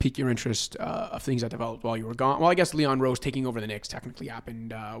things pique your interest of things that developed while you were gone? Well, I guess Leon Rose taking over the Knicks technically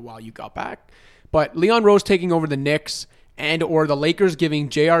happened while you got back. But Leon Rose taking over the Knicks and or the Lakers giving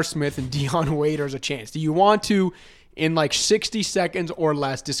J.R. Smith and Dion Waiters a chance. Do you want to, in like 60 seconds or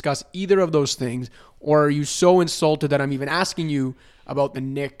less, discuss either of those things? Or are you so insulted that I'm even asking you about the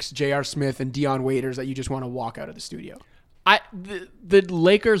Knicks, J.R. Smith, and Dion Waiters that you just want to walk out of the studio? The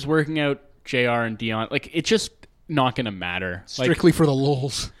Lakers working out J.R. and Dion, like, it's just not going to matter. Strictly for the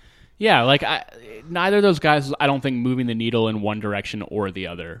lulz. Yeah, like, neither of those guys, I don't think, moving the needle in one direction or the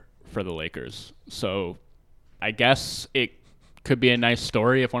other for the Lakers. So I guess it could be a nice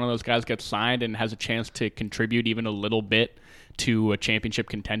story if one of those guys gets signed and has a chance to contribute even a little bit to a championship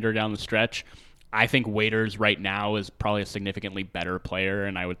contender down the stretch. I think Waiters right now is probably a significantly better player,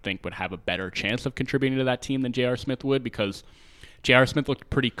 and I would think would have a better chance of contributing to that team than J.R. Smith would, because J.R. Smith looked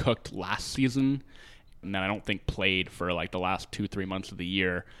pretty cooked last season, and then I don't think played for like the last 2-3 months of the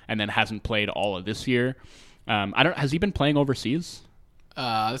year, and then hasn't played all of this year. Has he been playing overseas?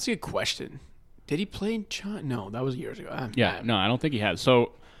 That's a good question. Did he play in China? No, that was years ago. No, I don't think he has.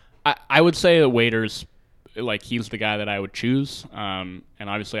 So I would say that Waiters, like, he's the guy that I would choose. And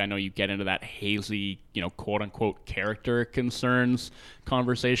obviously I know you get into that hazy, quote unquote character concerns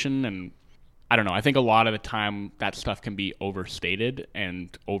conversation. And I don't know. I think a lot of the time that stuff can be overstated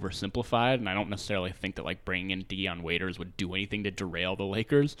and oversimplified. And I don't necessarily think that like bringing in Dion Waiters would do anything to derail the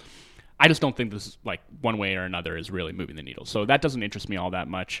Lakers. I just don't think this, like, one way or another is really moving the needle. So that doesn't interest me all that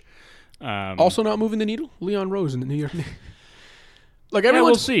much. Also not moving the needle, Leon Rose in the New York Knicks. Like,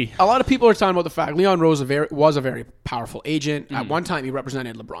 we'll see. A lot of people are talking about the fact Leon Rose was a very powerful agent. At one time, he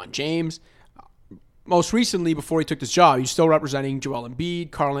represented LeBron James. Most recently, before he took this job, he's still representing Joel Embiid,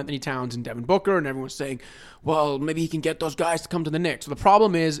 Karl Anthony Towns, and Devin Booker, and everyone's saying, well, maybe he can get those guys to come to the Knicks. So the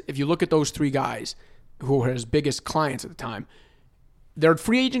problem is, if you look at those three guys who were his biggest clients at the time, they're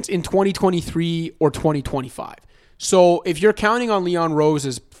free agents in 2023 or 2025. So if you're counting on Leon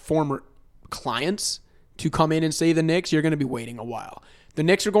Rose's former clients to come in and save the Knicks, you're going to be waiting a while. The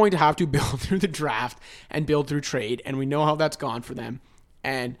Knicks are going to have to build through the draft and build through trade, and we know how that's gone for them.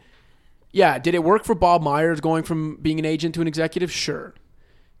 And yeah, did it work for Bob Myers going from being an agent to an executive? Sure.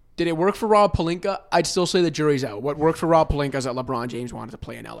 Did it work for Rob Pelinka? I'd still say the jury's out. What worked for Rob Pelinka is that LeBron James wanted to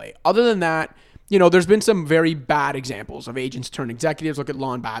play in LA. Other than that, there's been some very bad examples of agents turn executives. Look at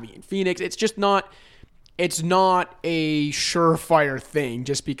Lon Babby in Phoenix. It's not a surefire thing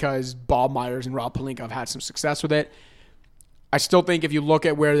just because Bob Myers and Rob Pelinka have had some success with it. I still think if you look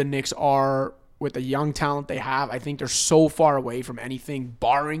at where the Knicks are with the young talent they have, I think they're so far away from anything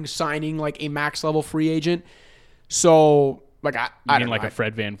barring signing like a max level free agent. So, like, I don't know. Like a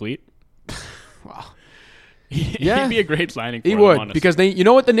Fred VanVleet? Well, yeah. He'd be a great signing for them. He would, because you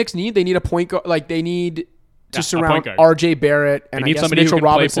know what the Knicks need? They need a point guard. Like, they need to surround RJ Barrett and I guess Mitchell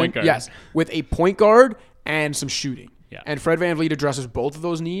Robinson. Yes, with a point guard and some shooting. Yeah. And Fred VanVleet addresses both of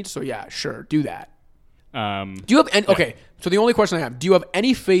those needs. So yeah, sure, do that. Do you have any, okay? So the only question I have: do you have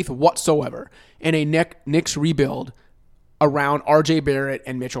any faith whatsoever in a Knicks rebuild around RJ Barrett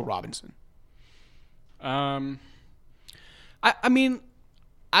and Mitchell Robinson? I mean,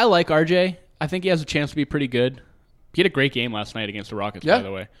 I like RJ. I think he has a chance to be pretty good. He had a great game last night against the Rockets, by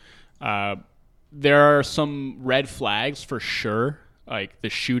the way. There are some red flags for sure. Like, the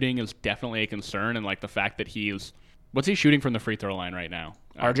shooting is definitely a concern, and like the fact that what's he shooting from the free throw line right now?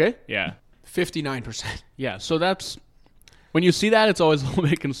 RJ? Yeah. 59%. Yeah, so that's, when you see that, it's always a little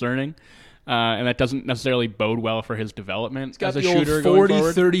bit concerning, and that doesn't necessarily bode well for his development as a shooter going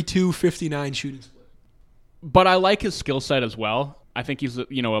forward. 32, 59 shooting split. But I like his skill set as well. I think he's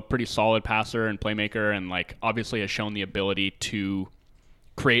a pretty solid passer and playmaker, and like obviously has shown the ability to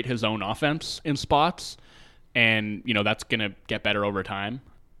create his own offense in spots, and that's going to get better over time.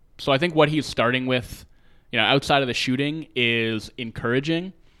 So I think what he's starting with, outside of the shooting, is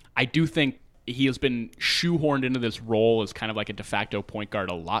encouraging. I do think he has been shoehorned into this role as kind of like a de facto point guard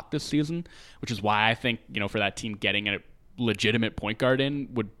a lot this season, which is why I think, for that team, getting a legitimate point guard in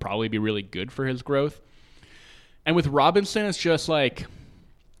would probably be really good for his growth. And with Robinson, it's just like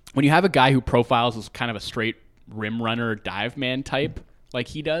when you have a guy who profiles as kind of a straight rim runner, dive man type like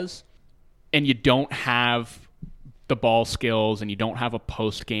he does, and you don't have the ball skills and you don't have a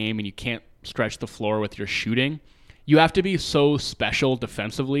post game and you can't stretch the floor with your shooting, you have to be so special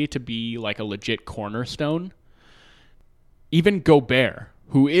defensively to be like a legit cornerstone. Even Gobert,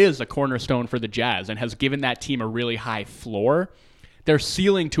 who is a cornerstone for the Jazz and has given that team a really high floor, their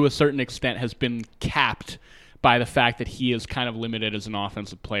ceiling to a certain extent has been capped by the fact that he is kind of limited as an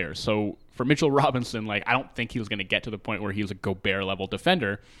offensive player. So for Mitchell Robinson, like, I don't think he was going to get to the point where he was a Gobert level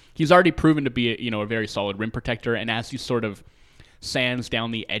defender. He's already proven to be a very solid rim protector, and as he sort of sands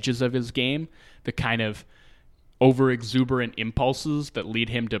down the edges of his game, the kind of over exuberant impulses that lead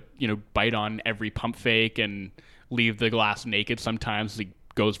him to bite on every pump fake and leave the glass naked sometimes as he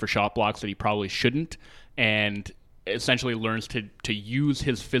goes for shot blocks that he probably shouldn't, and essentially learns to use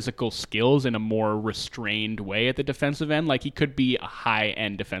his physical skills in a more restrained way at the defensive end. Like, he could be a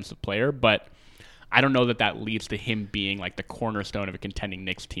high-end defensive player, but I don't know that leads to him being like the cornerstone of a contending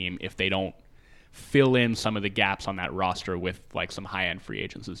Knicks team if they don't fill in some of the gaps on that roster with like some high-end free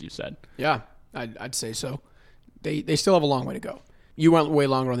agents, as you said. Yeah, I'd say so. They still have a long way to go. You went way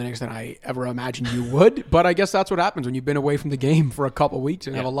longer on the Knicks than I ever imagined you would, but I guess that's what happens when you've been away from the game for a couple of weeks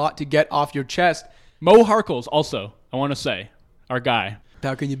and have a lot to get off your chest. Mo Harkless, also, I want to say, our guy.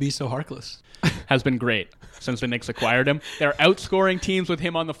 How can you be so heartless? Has been great since the Knicks acquired him. They're outscoring teams with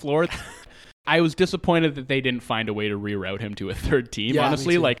him on the floor. I was disappointed that they didn't find a way to reroute him to a third team,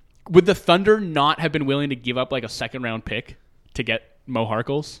 honestly. Like, would the Thunder not have been willing to give up like a second-round pick to get Mo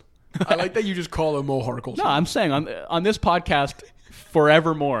Harkless? I like that you just call him Mo Harkless. No, I'm saying on this podcast,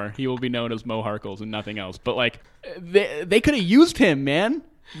 forevermore, he will be known as Mo Harkless and nothing else. But, like, they could have used him, man.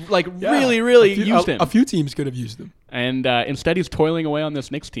 Like, really used him. A few teams could have used him. And instead he's toiling away on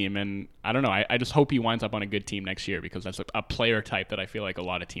this Knicks team. And I don't know. I just hope he winds up on a good team next year because that's a player type that I feel like a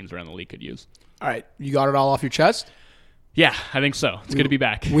lot of teams around the league could use. All right. You got it all off your chest? Yeah, I think so. It's good to be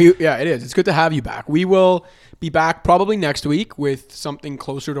back. Yeah, it is. It's good to have you back. We will be back probably next week with something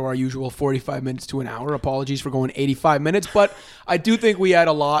closer to our usual 45 minutes to an hour. Apologies for going 85 minutes, but I do think we had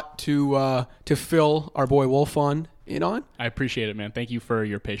a lot to fill our boy Wolf in on. I appreciate it, man. Thank you for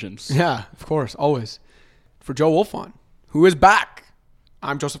your patience. Yeah, of course, always. For Joe Wolfond, who is back,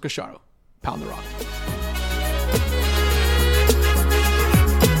 I'm Joseph Casciaro. Pound the rock.